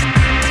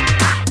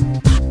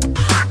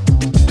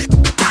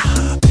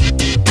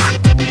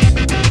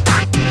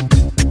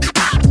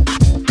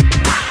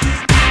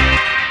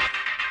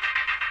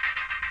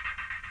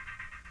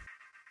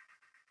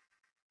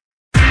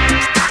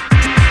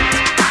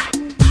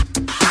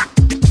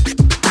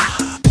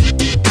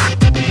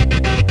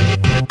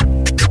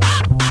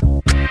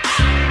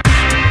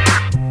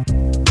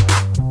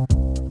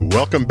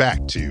 Welcome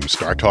back to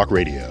Star Talk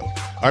Radio.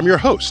 I'm your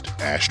host,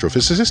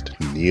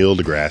 astrophysicist Neil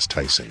deGrasse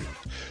Tyson.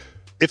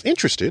 If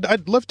interested,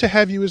 I'd love to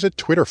have you as a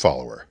Twitter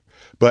follower.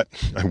 But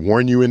I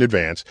warn you in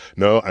advance,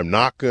 no, I'm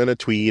not going to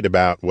tweet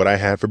about what I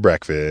had for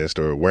breakfast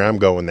or where I'm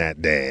going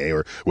that day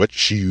or what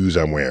shoes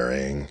I'm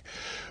wearing.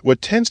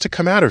 What tends to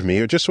come out of me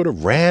are just sort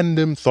of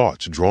random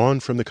thoughts drawn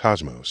from the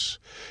cosmos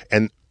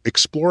and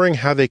exploring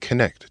how they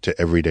connect to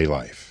everyday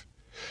life.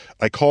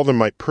 I call them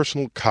my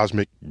personal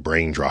cosmic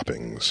brain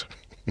droppings.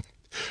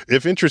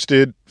 If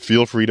interested,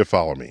 feel free to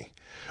follow me.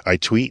 I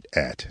tweet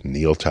at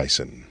Neil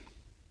Tyson.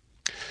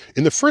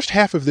 In the first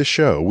half of this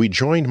show, we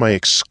joined my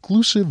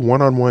exclusive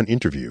one-on-one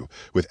interview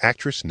with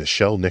actress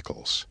Nichelle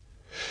Nichols.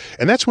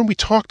 And that's when we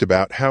talked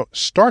about how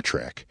Star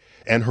Trek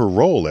and her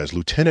role as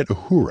Lieutenant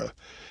Uhura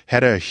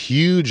had a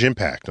huge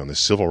impact on the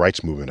civil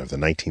rights movement of the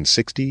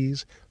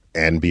 1960s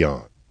and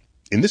beyond.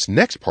 In this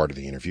next part of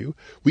the interview,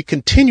 we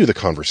continue the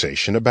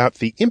conversation about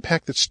the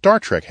impact that Star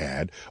Trek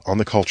had on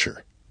the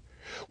culture.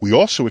 We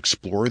also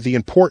explore the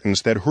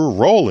importance that her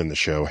role in the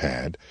show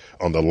had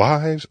on the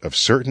lives of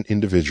certain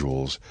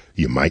individuals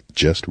you might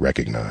just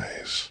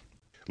recognize.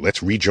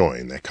 Let's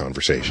rejoin that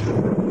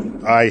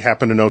conversation. I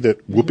happen to know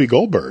that Whoopi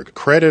Goldberg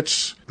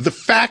credits the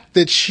fact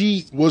that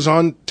she was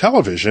on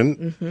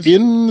television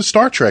in the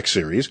Star Trek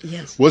series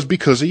was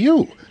because of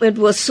you. It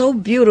was so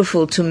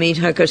beautiful to meet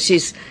her because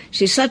she's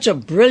such a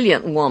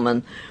brilliant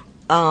woman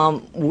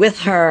with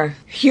her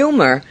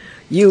humor.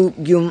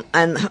 You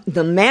and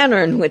the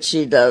manner in which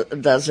she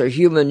does her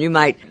humor, you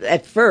might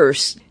at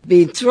first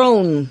be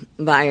thrown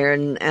by her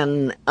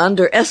and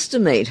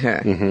underestimate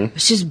her.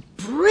 She's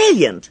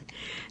brilliant.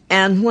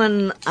 And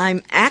when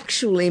I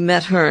actually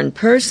met her in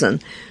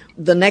person,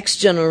 The Next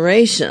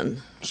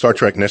Generation, Star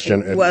Trek Next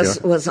Gen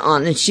was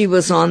on, and she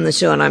was on the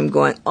show, and I'm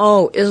going,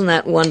 oh, isn't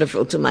that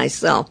wonderful to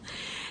myself?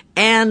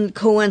 And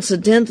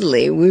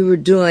coincidentally, we were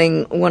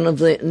doing one of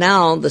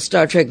the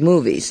Star Trek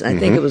movies. I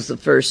think it was the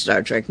first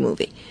Star Trek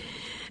movie.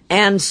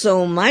 And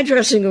so my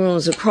dressing room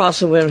was across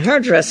the way, her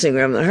dressing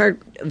room, her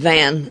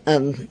van,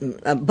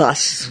 a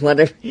bus,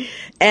 whatever,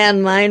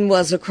 and mine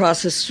was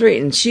across the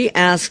street. And she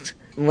asked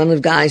one of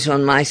the guys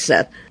on my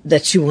set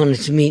that she wanted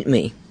to meet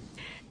me.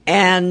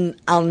 And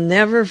I'll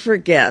never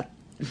forget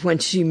when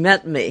she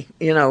met me,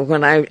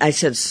 when I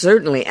said,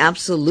 certainly,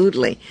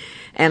 absolutely.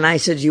 And I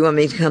said, you want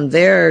me to come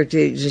there?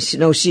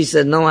 She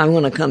said, no, I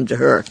want to come to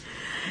her.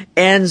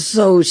 And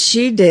so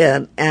she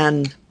did,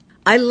 and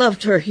I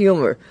loved her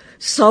humor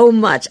so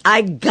much.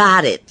 I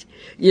got it,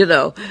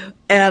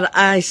 And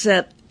I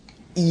said,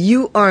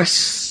 you are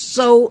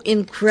so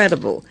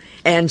incredible.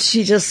 And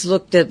she just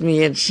looked at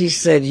me and she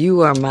said,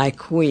 you are my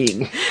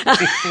queen.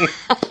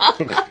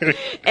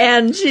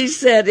 And she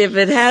said, if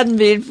it hadn't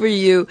been for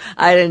you,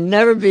 I'd have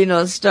never been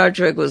on Star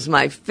Trek. It was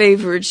my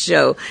favorite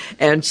show.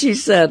 And she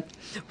said,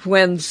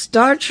 when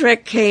Star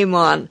Trek came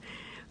on,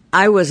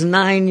 I was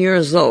 9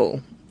 years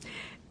old.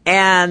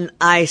 And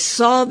I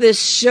saw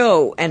this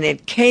show, and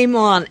it came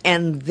on,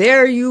 and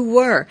there you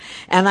were.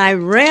 And I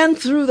ran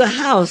through the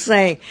house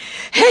saying,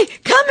 hey,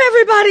 come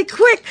everybody,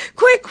 quick,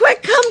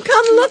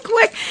 come, look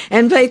quick.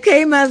 And they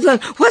came and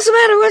said, what's the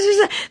matter? What's she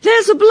said?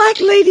 There's a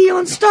black lady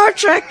on Star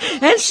Trek,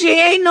 and she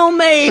ain't no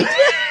maid.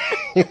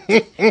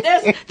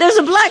 There's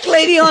a black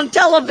lady on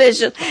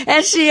television,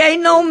 and she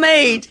ain't no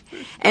maid.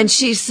 And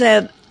she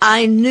said,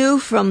 I knew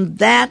from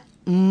that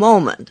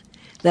moment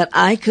that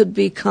I could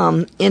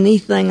become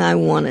anything I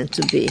wanted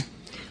to be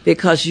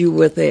because you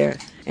were there.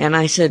 And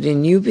I said,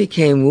 and you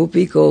became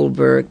Whoopi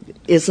Goldberg.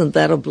 Isn't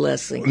that a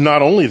blessing?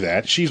 Not only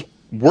that, she's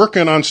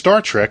working on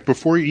Star Trek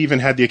before you even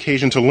had the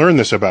occasion to learn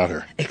this about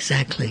her.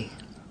 Exactly.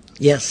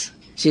 Yes.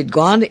 She'd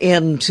gone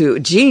into,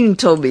 Gene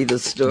told me the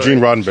story. Gene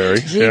Roddenberry.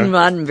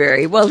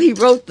 Roddenberry. Well, he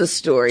wrote the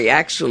story,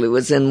 actually, it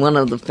was in one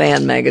of the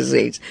fan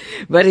magazines.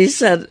 But he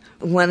said,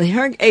 when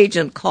her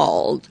agent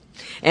called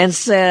and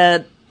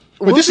said,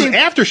 but this is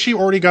after she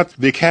already got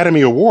the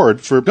Academy Award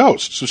for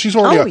Ghost. So she's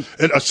already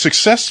a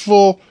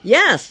successful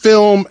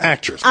film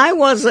actress. I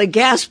was a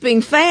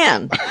gasping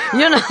fan,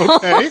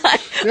 Okay.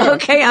 Yeah.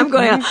 Okay, I'm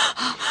going,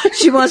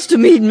 she wants to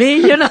meet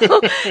me,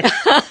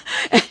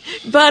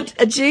 But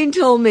Jean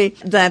told me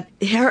that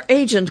her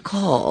agent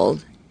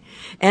called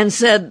and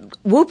said,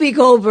 Whoopi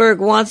Goldberg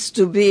wants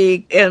to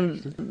be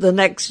in The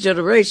Next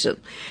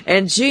Generation.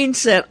 And Gene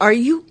said, are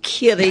you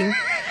kidding?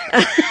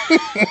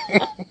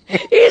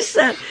 He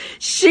said,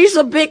 she's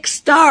a big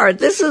star.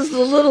 This is the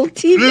little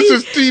TV. This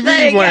is TV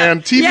thing.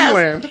 land. TV Yes.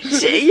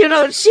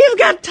 land. She's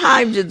got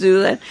time to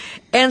do that.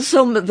 And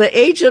so the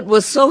agent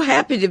was so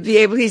happy to be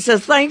able, he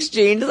says, thanks,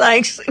 Gene,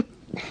 thanks.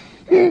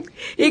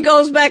 He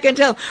goes back and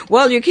tells,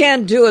 well, you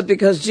can't do it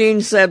because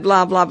Gene said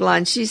blah, blah, blah.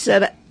 And she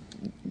said,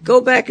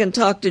 go back and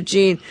talk to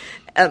Gene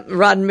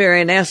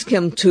Roddenberry and ask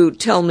him to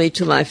tell me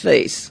to my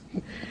face.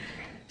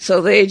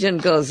 So the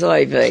agent goes,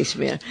 oy vey,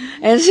 man.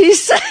 And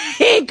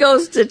he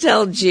goes to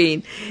tell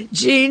Gene.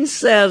 Gene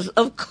says,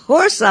 of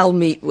course I'll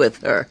meet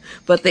with her.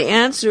 But the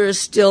answer is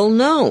still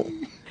no.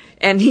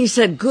 And he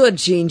said, good,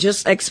 Gene,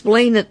 just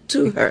explain it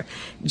to her.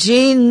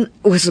 Gene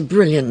was a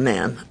brilliant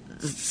man.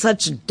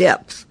 Such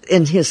depth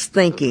in his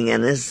thinking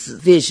and his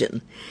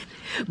vision.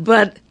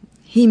 But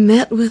he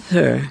met with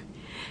her,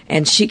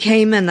 and she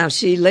came in. Now,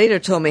 she later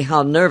told me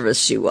how nervous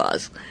she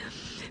was.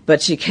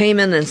 But she came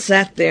in and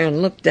sat there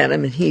and looked at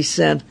him, and he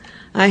said,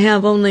 I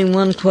have only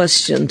one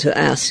question to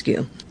ask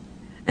you.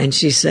 And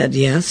she said,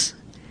 yes.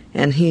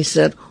 And he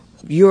said,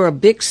 you're a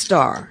big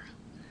star,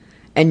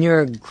 and you're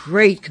a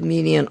great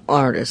comedian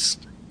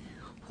artist.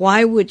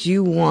 Why would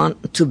you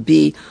want to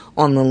be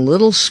on the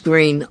little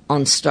screen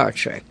on Star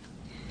Trek?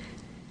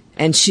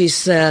 And she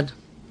said,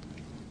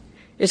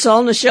 it's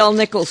all Nichelle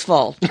Nichols'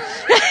 fault.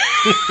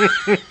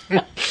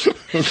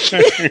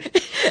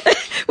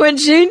 When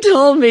Gene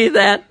told me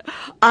that,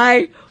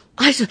 I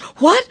said,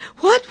 what?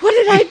 What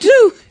did I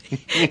do?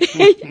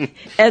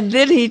 And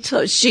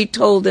then she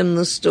told him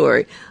the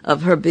story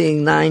of her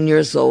being 9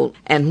 years old.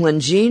 And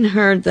when Gene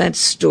heard that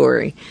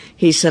story,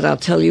 he said, I'll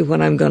tell you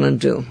what I'm going to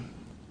do.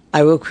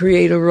 I will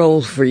create a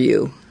role for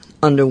you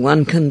under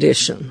one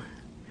condition,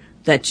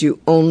 that you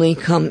only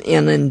come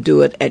in and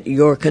do it at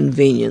your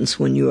convenience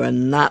when you are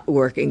not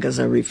working, because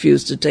I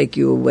refuse to take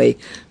you away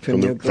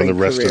from your great from the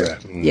rest career. of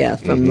that. Mm-hmm. Yeah,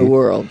 from the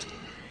world.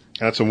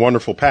 That's a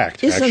wonderful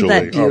pact, Isn't actually.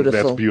 that beautiful?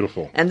 Oh, that's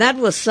beautiful. And that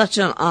was such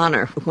an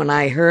honor when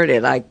I heard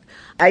it.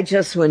 I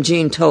just, when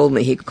Gene told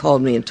me, he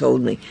called me and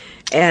told me,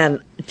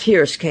 and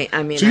tears came.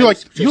 I mean, So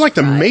you're like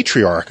the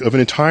matriarch of an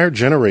entire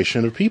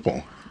generation of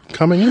people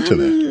coming into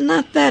that.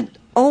 Not that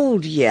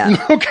old yet.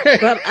 Okay.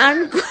 But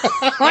I'm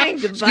going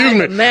to buy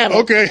the medal.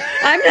 Okay.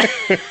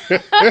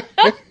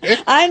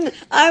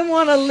 I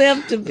want to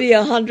live to be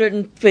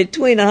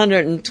between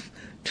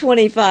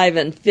 125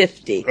 and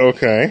 50.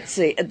 Okay.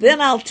 See,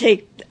 then I'll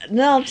take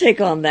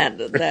on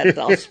that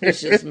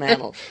auspicious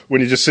mantle.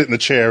 When you just sit in the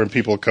chair and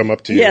people come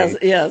up to you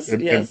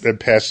and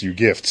pass you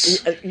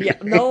gifts.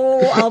 No,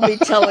 I'll be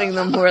telling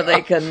them where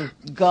they can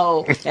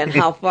go and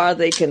how far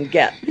they can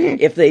get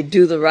if they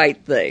do the right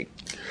thing.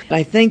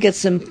 I think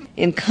it's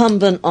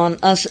incumbent on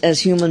us as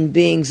human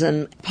beings,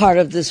 and part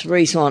of this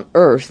race on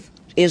Earth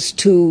is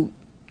to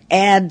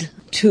add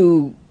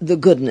to the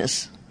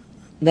goodness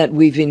that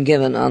we've been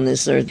given on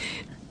this earth.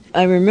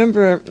 I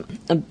remember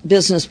a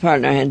business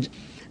partner I had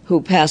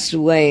who passed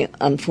away,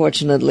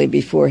 unfortunately,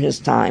 before his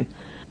time,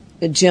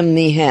 Jim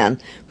Meehan,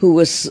 who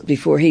was,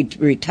 before he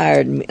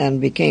retired and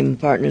became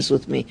partners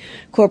with me,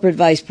 corporate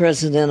vice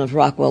president of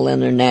Rockwell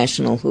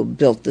International, who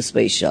built the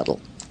space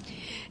shuttle.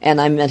 And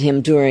I met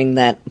him during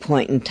that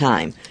point in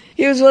time.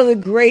 He was one of the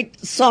great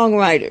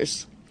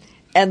songwriters.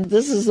 And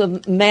this is a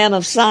man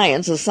of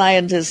science, a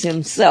scientist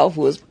himself,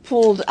 who was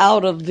pulled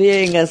out of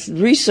being a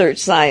research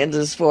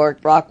scientist for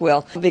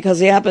Rockwell because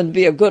he happened to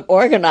be a good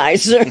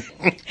organizer.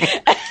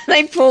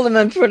 They pulled him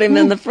and put him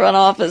in the front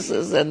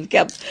offices and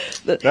kept...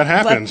 That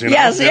happens,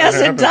 Yes,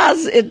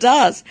 it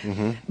does.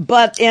 Mm-hmm.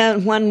 But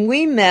when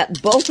we met,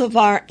 both of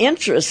our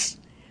interests,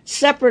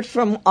 separate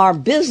from our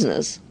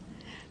business,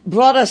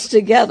 brought us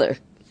together.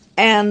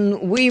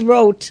 And we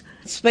wrote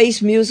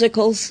space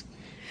musicals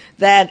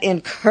that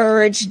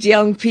encouraged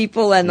young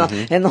people and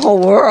the whole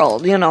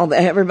world. You know,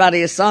 everybody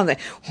is sung that.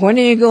 When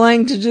are you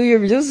going to do your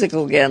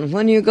musical again?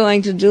 When are you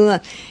going to do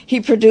that? He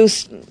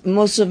produced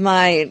most of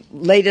my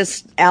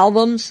latest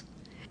albums.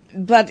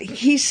 But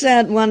he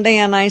said one day,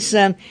 and I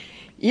said,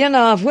 you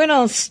know, if we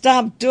don't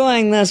stop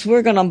doing this,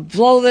 we're going to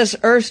blow this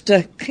earth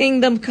to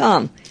kingdom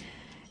come.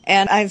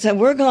 And I said,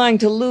 we're going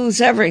to lose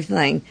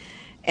everything.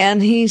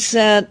 And he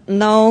said,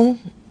 no,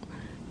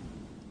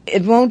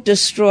 it won't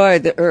destroy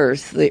the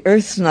earth. The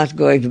earth's not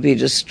going to be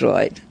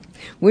destroyed.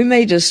 We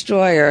may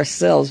destroy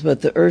ourselves,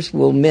 but the earth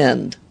will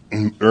mend.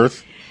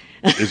 Earth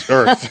is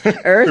Earth.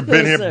 Earth We've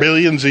been here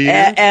billions of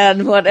years.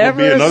 And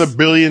whatever will be another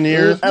billion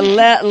years.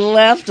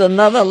 Left,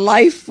 another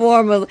life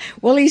form.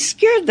 Well, he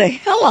scared the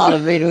hell out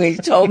of me when he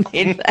told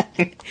me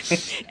that.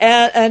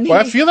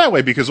 I feel that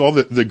way because all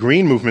the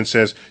green movement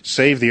says,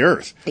 save the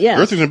Earth. Yes.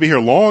 Earth is going to be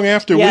here long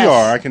after we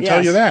are. I can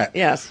tell you that.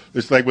 Yes.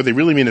 It's like what they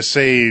really mean is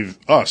save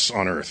us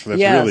on Earth. That's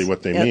really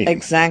what they mean.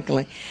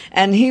 Exactly.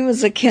 And he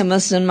was a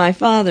chemist, and my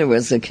father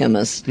was a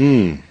chemist.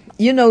 Mm.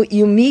 You know,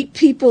 you meet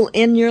people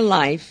in your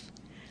life,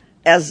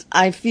 as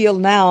I feel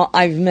now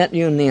I've met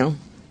you, Neil.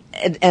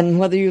 and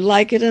whether you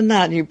like it or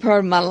not, you're part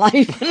of my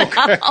life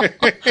now,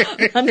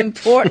 an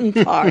important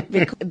part.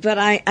 But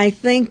I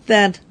think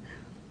that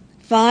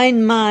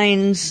fine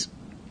minds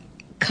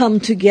come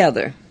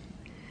together.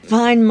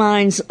 Fine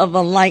minds of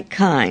a like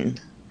kind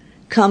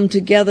come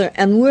together,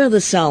 and we're the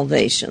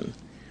salvation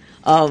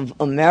of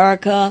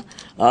America,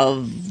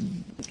 of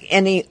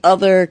any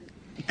other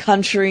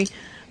country,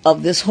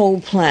 of this whole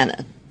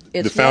planet.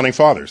 The founding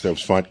fathers,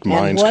 those fine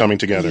minds coming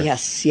together.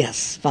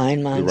 Yes,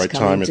 fine minds the right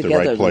coming time together.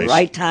 At the right place. The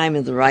right time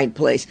at the right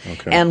place.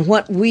 Okay. And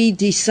what we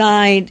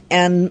decide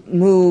and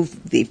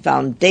move, the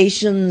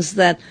foundations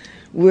that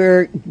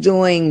we're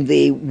doing,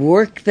 the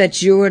work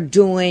that you're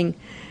doing,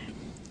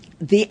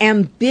 the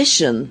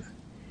ambition,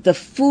 the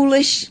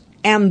foolish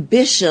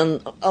ambition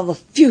of a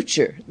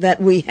future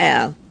that we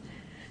have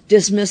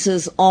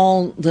dismisses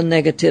all the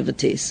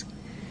negativities.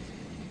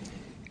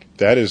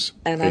 That is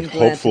And a I'm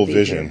glad hopeful to be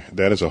vision. here.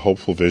 That is a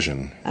hopeful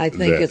vision. I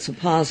think that- it's a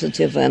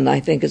positive, and I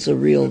think it's a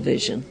real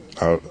vision.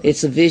 Uh,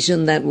 It's a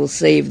vision that will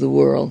save the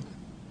world,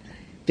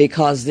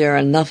 because there are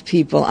enough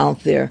people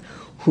out there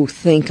who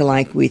think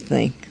like we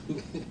think.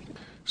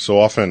 So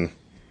often,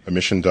 a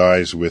mission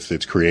dies with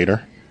its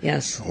creator,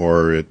 Yes.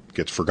 or it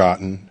gets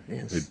forgotten,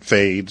 Yes. it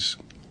fades.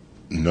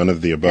 None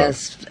of the above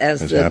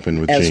As has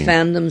happened with as Gene.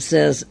 fandom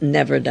says,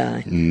 never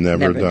die.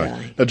 Never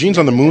die. Now, Gene's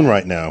on the moon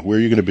right now. Where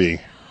are you going to be?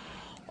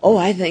 Oh,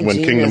 I think When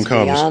Gene Kingdom is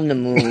comes. beyond the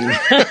moon.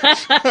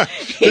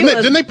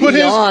 Didn't they put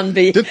his- beyond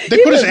did they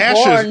he put his was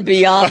ashes- born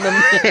beyond the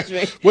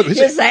mystery. What is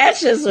His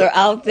ashes are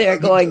out there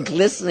going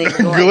glistening.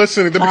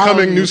 Glistening, they're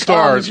becoming new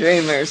stars.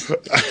 Dreamers.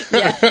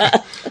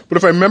 But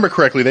if I remember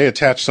correctly, they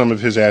attached some of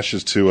his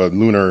ashes to a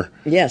lunar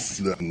Yes.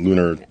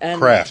 And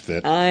craft.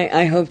 That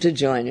I hope to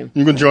join him.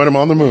 you can join him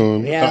on the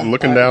moon, Yeah,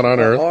 looking down on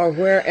Earth. or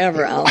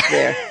wherever out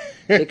there,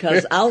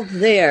 because out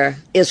there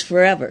is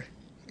forever.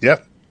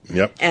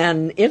 Yep.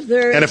 And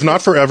if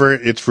not forever,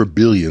 it's for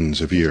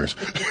billions of years.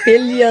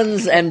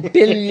 billions and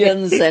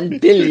billions and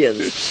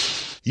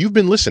billions. You've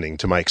been listening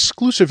to my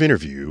exclusive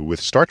interview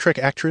with Star Trek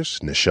actress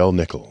Nichelle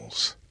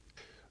Nichols.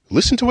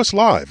 Listen to us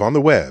live on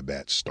the web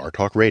at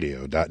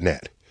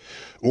startalkradio.net,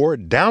 or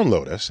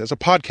download us as a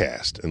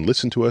podcast and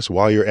listen to us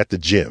while you're at the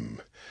gym.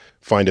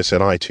 Find us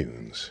at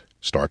iTunes,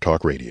 Star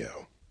Talk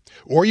Radio.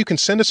 Or you can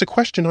send us a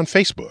question on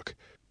Facebook.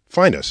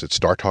 Find us at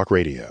Star Talk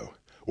Radio.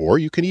 Or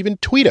you can even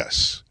tweet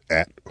us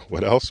at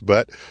what else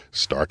but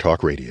Star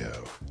Talk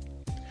Radio.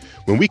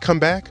 When we come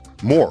back,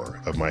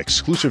 more of my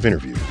exclusive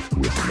interview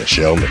with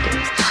Nichelle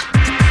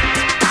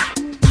Nichols.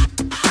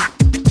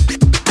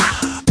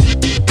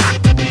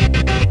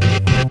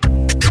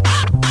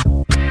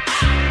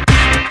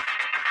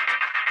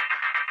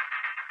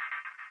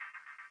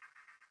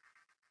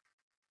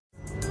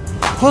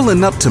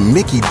 Pulling up to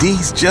Mickey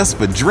D's just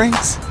for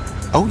drinks?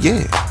 Oh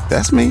yeah,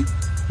 that's me.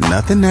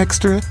 Nothing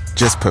extra,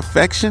 just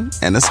perfection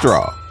and a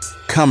straw.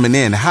 Coming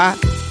in hot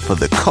for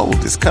the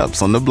coldest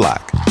cups on the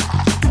block.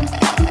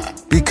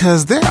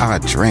 Because there are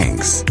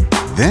drinks.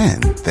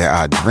 Then there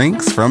are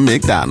drinks from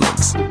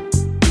McDonald's.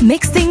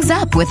 Mix things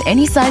up with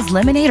any size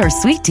lemonade or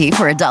sweet tea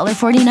for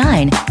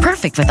 $1.49.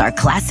 Perfect with our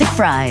classic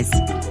fries.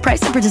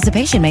 Price and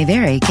participation may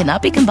vary.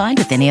 Cannot be combined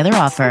with any other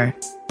offer.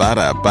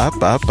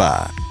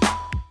 Ba-da-ba-ba-ba.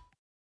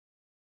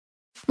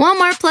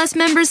 Walmart Plus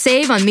members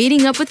save on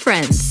meeting up with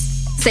friends.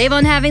 Save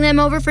on having them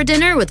over for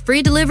dinner with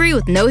free delivery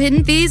with no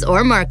hidden fees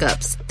or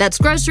markups. That's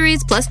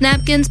groceries, plus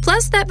napkins,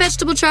 plus that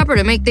vegetable chopper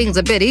to make things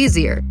a bit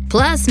easier.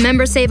 Plus,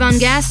 members save on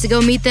gas to go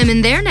meet them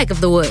in their neck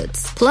of the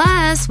woods.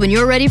 Plus, when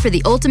you're ready for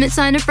the ultimate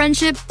sign of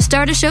friendship,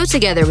 start a show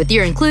together with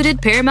your included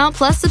Paramount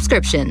Plus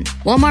subscription.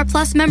 Walmart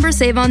Plus members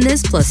save on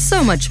this plus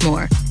so much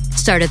more.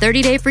 Start a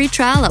 30-day free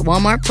trial at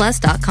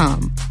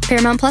walmartplus.com.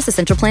 Paramount Plus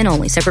Essential Plan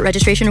only. Separate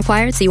registration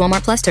required. See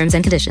Walmart Plus terms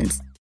and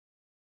conditions.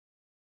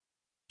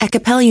 At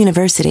Capella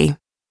University,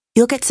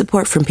 you'll get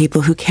support from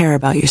people who care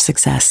about your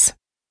success.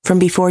 From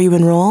before you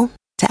enroll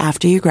to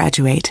after you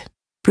graduate,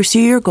 pursue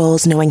your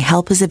goals knowing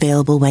help is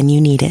available when you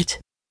need it.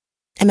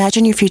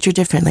 Imagine your future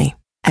differently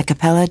at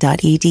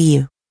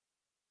capella.edu.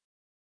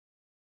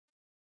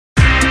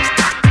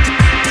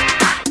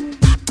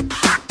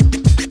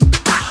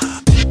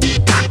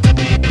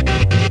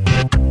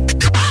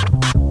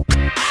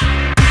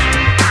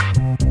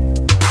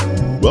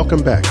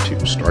 Welcome back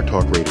to Star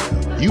Talk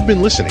Radio. You've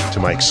been listening to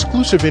my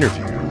exclusive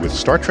interview with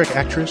Star Trek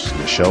actress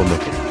Nichelle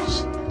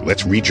Nichols.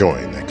 Let's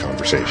rejoin that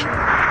conversation.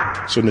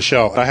 So,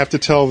 Nichelle, I have to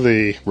tell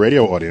the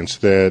radio audience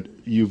that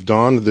you've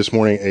donned this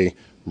morning a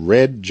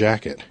red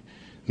jacket.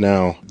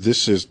 Now,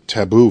 this is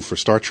taboo for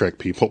Star Trek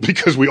people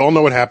because we all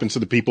know what happens to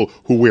the people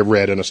who wear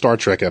red in a Star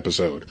Trek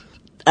episode.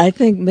 I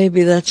think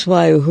maybe that's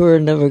why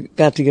Uhura never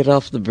got to get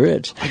off the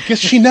bridge. I guess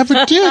she never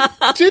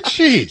did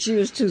she? She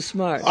was too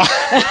smart.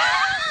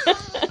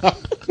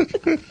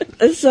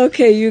 It's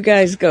okay, you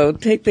guys go.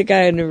 Take the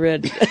guy in the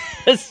red.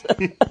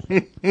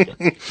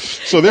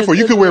 So therefore,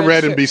 you could wear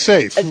red and be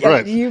safe.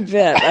 Right. You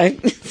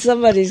bet.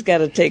 Somebody's got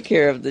to take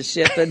care of the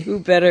ship, and who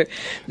better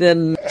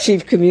than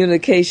Chief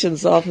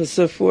Communications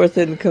Officer, Fourth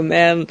in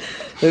Command,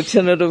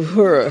 Lieutenant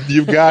Uhura.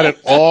 You've got it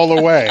all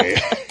the way.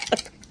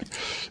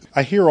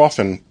 I hear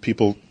often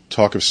people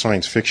talk of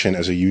science fiction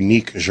as a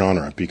unique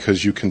genre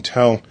because you can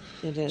tell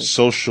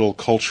social,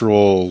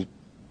 cultural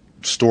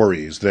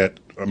stories that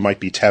might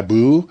be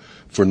taboo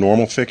for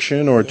normal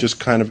fiction or just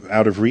kind of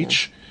out of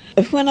reach.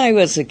 When I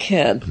was a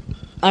kid,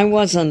 I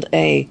wasn't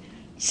a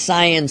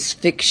science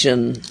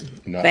fiction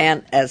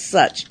fan as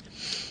such,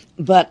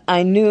 but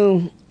I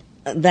knew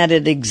that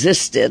it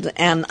existed,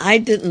 and I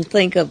didn't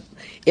think of,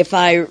 if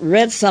I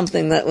read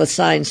something that was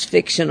science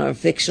fiction or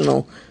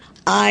fictional,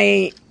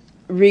 I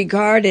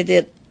regarded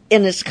it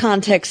in its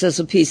context as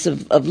a piece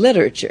of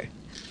literature.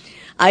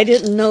 I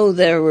didn't know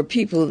there were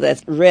people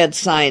that read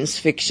science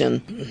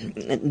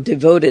fiction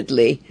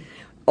devotedly,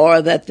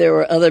 or that there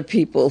were other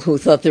people who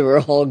thought they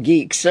were all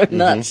geeks or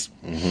nuts.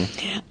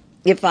 Mm-hmm.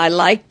 If I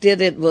liked it,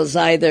 it was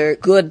either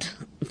good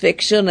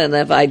fiction, and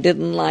if I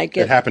didn't like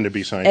it... It happened to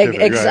be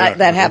scientific.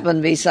 That happened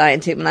to be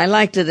scientific, and I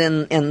liked it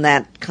in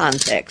that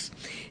context.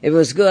 It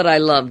was good, I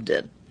loved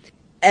it.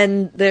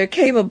 And there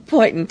came a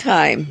point in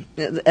time,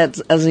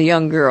 as a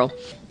young girl,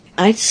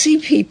 I'd see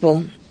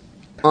people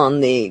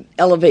on the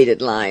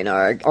elevated line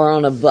or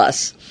on a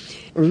bus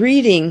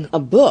reading a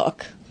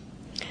book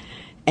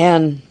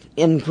and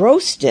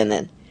engrossed in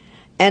it,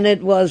 and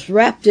it was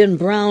wrapped in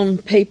brown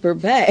paper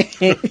bag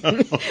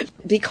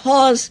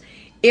because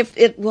if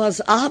it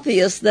was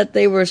obvious that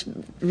they were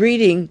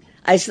reading,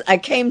 I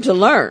came to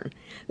learn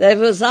that it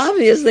was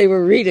obvious they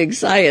were reading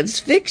science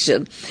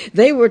fiction,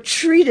 they were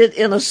treated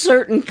in a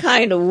certain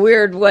kind of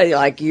weird way,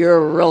 like,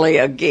 you're really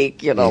a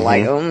geek,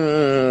 like,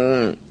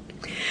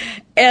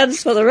 And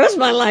for the rest of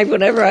my life,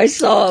 whenever I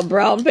saw a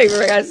brown paper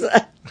bag, I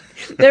said,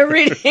 they're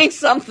reading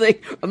something.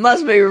 It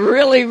must be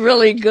really,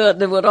 really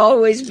good. It would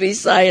always be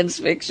science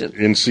fiction.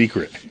 In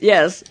secret.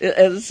 Yes,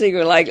 in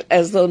secret, like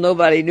as though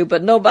nobody knew,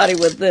 but nobody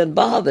would then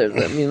bother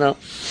them,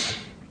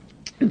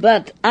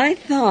 But I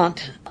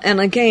thought,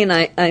 and again,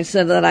 I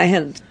said that I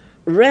had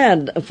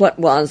read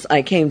what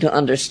I came to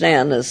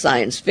understand as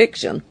science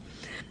fiction,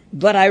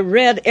 but I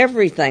read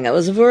everything. I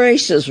was a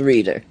voracious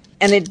reader.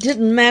 And it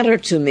didn't matter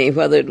to me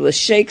whether it was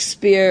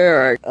Shakespeare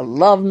or a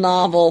love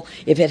novel,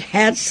 if it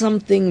had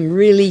something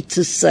really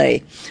to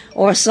say,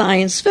 or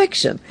science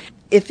fiction.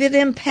 If it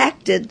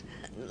impacted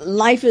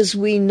life as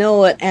we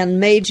know it and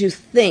made you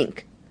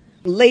think,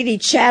 Lady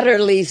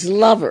Chatterley's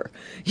Lover,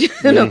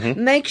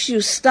 makes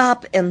you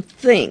stop and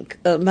think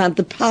about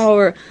the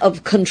power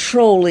of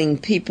controlling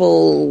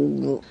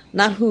people,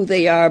 not who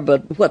they are,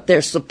 but what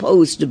they're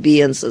supposed to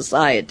be in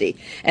society,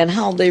 and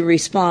how they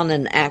respond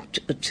and act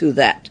to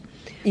that.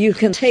 You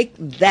can take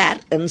that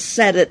and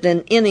set it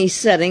in any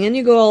setting, and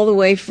you go all the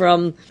way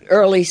from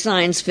early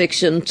science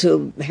fiction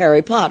to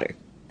Harry Potter.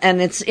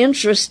 And it's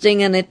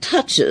interesting, and it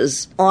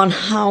touches on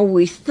how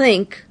we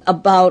think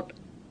about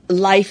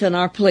life and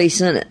our place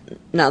in it.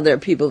 Now, there are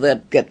people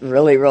that get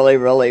really, really,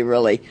 really,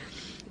 really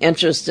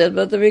interested,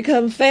 but they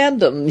become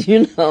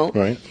fandom,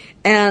 Right.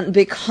 And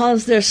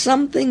because there's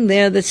something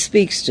there that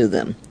speaks to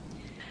them.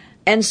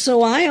 And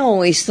so I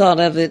always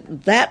thought of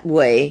it that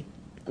way,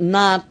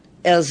 not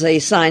as a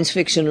science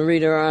fiction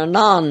reader or a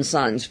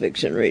non-science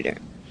fiction reader.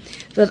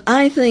 But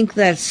I think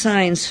that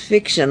science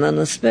fiction, and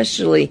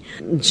especially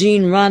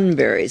Gene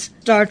Roddenberry's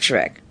Star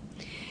Trek,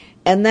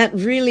 and that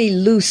really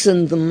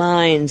loosened the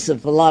minds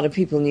of a lot of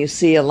people. And you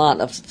see a lot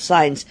of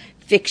science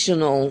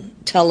fictional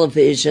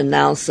television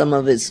now. Some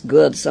of it's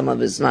good, some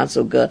of it's not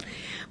so good.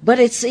 But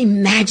it's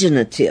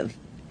imaginative.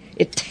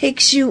 It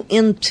takes you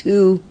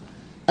into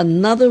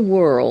another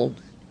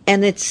world,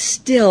 and it's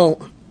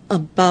still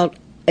about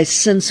a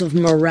sense of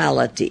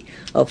morality,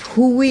 of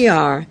who we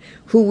are,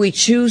 who we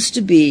choose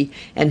to be,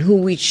 and who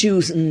we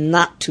choose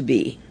not to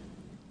be.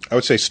 I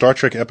would say Star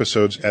Trek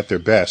episodes at their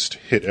best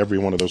hit every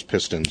one of those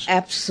pistons.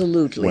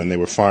 Absolutely. When they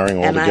were firing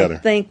all together. And I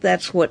think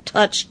that's what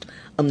touched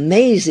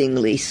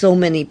amazingly so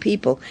many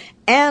people.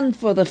 And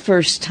for the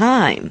first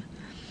time,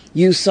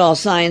 you saw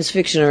science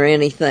fiction or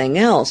anything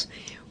else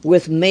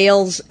with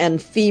males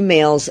and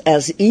females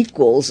as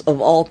equals of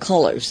all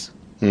colors.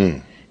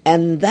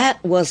 And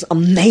that was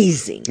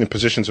amazing. In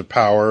positions of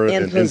power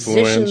and influence. In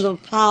positions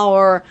of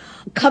power,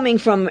 coming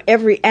from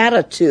every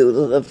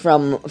attitude,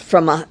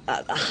 from a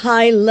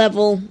high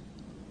level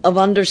of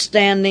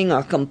understanding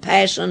or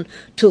compassion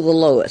to the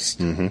lowest.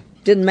 Mm-hmm.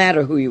 Didn't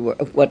matter who you were,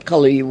 what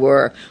color you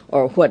were,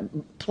 or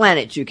what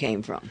planet you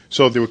came from.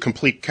 So there were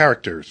complete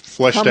characters,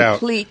 fleshed out.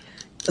 Complete.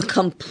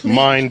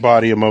 Mind,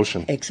 body,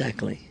 emotion.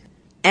 Exactly.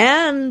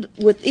 And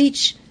with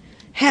each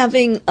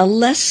having a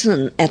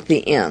lesson at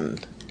the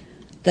end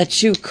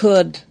that you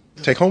could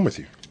take home with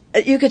you.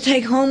 You could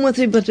take home with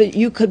you, but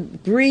you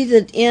could breathe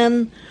it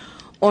in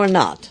or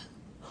not.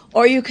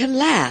 Or you could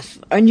laugh,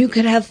 and you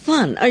could have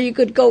fun, or you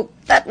could go,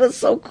 that was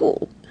so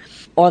cool,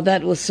 or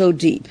that was so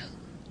deep,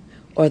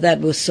 or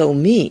that was so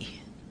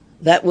me.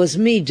 That was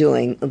me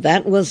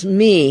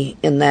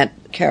in that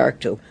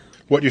character.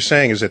 What you're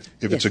saying is that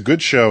if it's a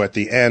good show at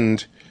the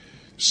end,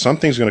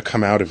 something's going to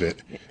come out of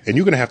it, and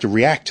you're going to have to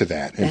react to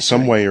that in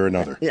some way or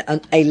another.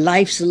 A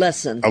life's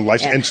lesson.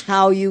 And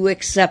how you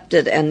accept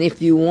it, and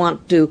if you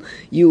want to,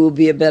 you will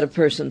be a better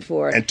person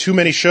for it. And too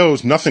many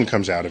shows, nothing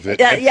comes out of it.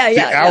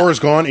 The hour is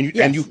gone,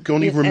 and you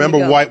don't even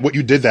remember what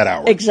you did that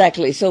hour.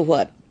 Exactly. So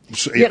what?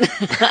 So,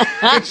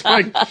 it's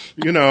like,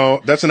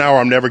 that's an hour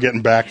I'm never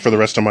getting back for the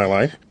rest of my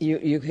life.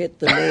 You hit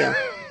the nail.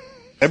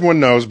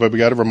 Everyone knows, but we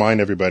got to remind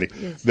everybody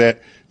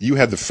that you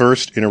had the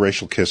first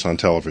interracial kiss on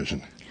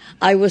television.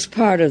 I was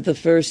part of the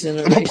first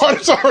interracial.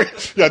 Sorry.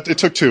 Yeah, it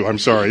took two. I'm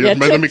sorry.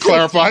 Let me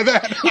clarify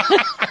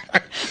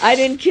that. I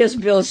didn't kiss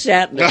Bill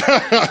Shatner.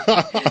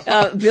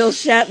 Bill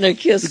Shatner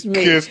kissed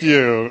me. Kissed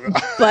you.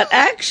 But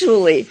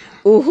actually,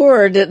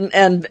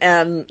 Uhura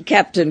and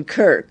Captain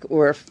Kirk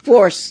were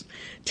forced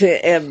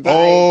to embody.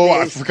 Oh,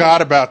 I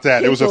forgot about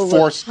that. It was a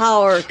force.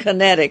 Power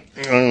kinetic.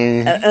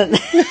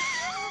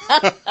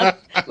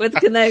 With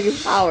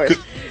kinetic powers.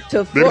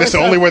 That's the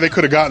only way they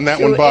could have gotten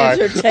that one by.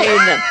 Entertain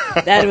them.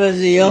 That was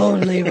the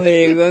only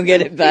way you were going to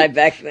get it by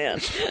back then.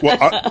 Well,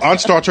 on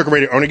Star Trek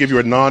Radio, I want to give you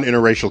a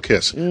non-interracial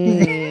kiss.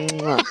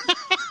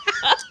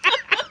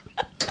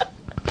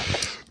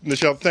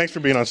 Nichelle, thanks for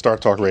being on Star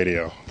Talk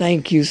Radio.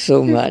 Thank you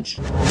so much.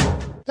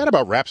 That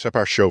about wraps up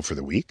our show for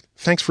the week.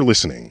 Thanks for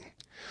listening.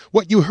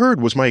 What you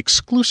heard was my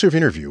exclusive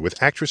interview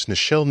with actress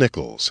Nichelle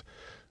Nichols,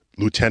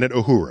 Lieutenant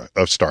Uhura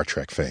of Star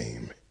Trek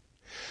fame.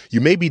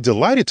 You may be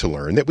delighted to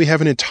learn that we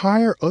have an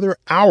entire other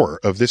hour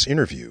of this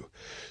interview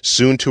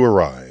soon to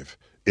arrive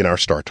in our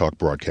Star Talk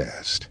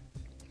broadcast.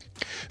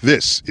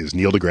 This is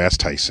Neil deGrasse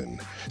Tyson,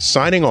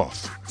 signing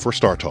off for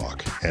Star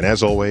Talk. And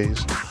as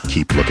always,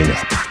 keep looking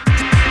up.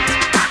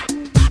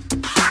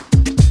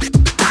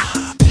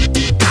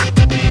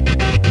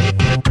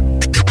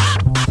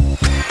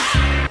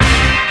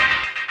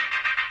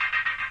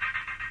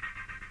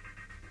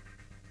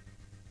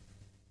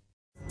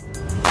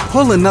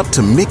 Pulling up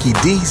to Mickey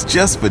D's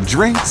just for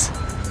drinks?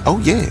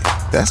 Oh yeah,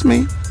 that's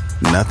me.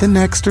 Nothing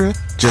extra,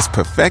 just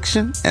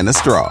perfection and a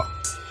straw.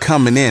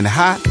 Coming in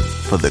hot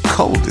for the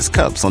coldest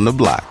cups on the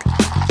block.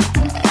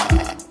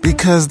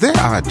 Because there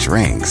are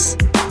drinks.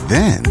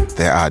 Then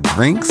there are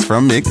drinks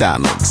from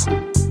McDonald's.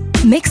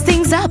 Mix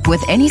things up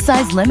with any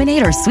size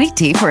lemonade or sweet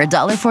tea for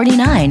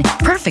 $1.49.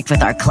 Perfect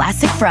with our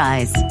classic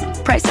fries.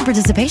 Price and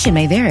participation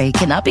may vary.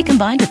 Cannot be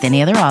combined with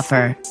any other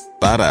offer.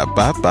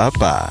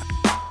 Ba-da-ba-ba-ba.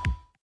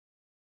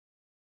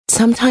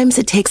 Sometimes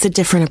it takes a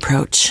different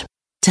approach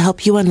to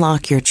help you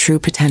unlock your true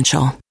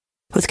potential.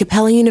 With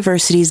Capella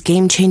University's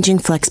game-changing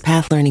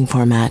FlexPath learning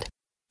format,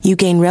 you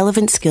gain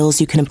relevant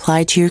skills you can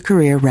apply to your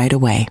career right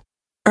away.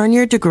 Earn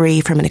your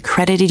degree from an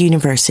accredited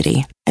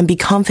university and be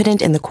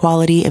confident in the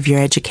quality of your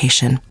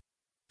education.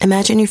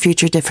 Imagine your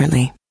future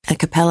differently at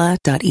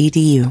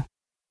capella.edu.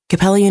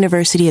 Capella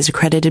University is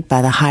accredited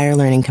by the Higher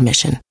Learning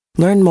Commission.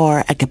 Learn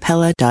more at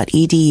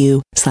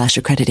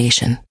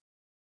capella.edu/accreditation.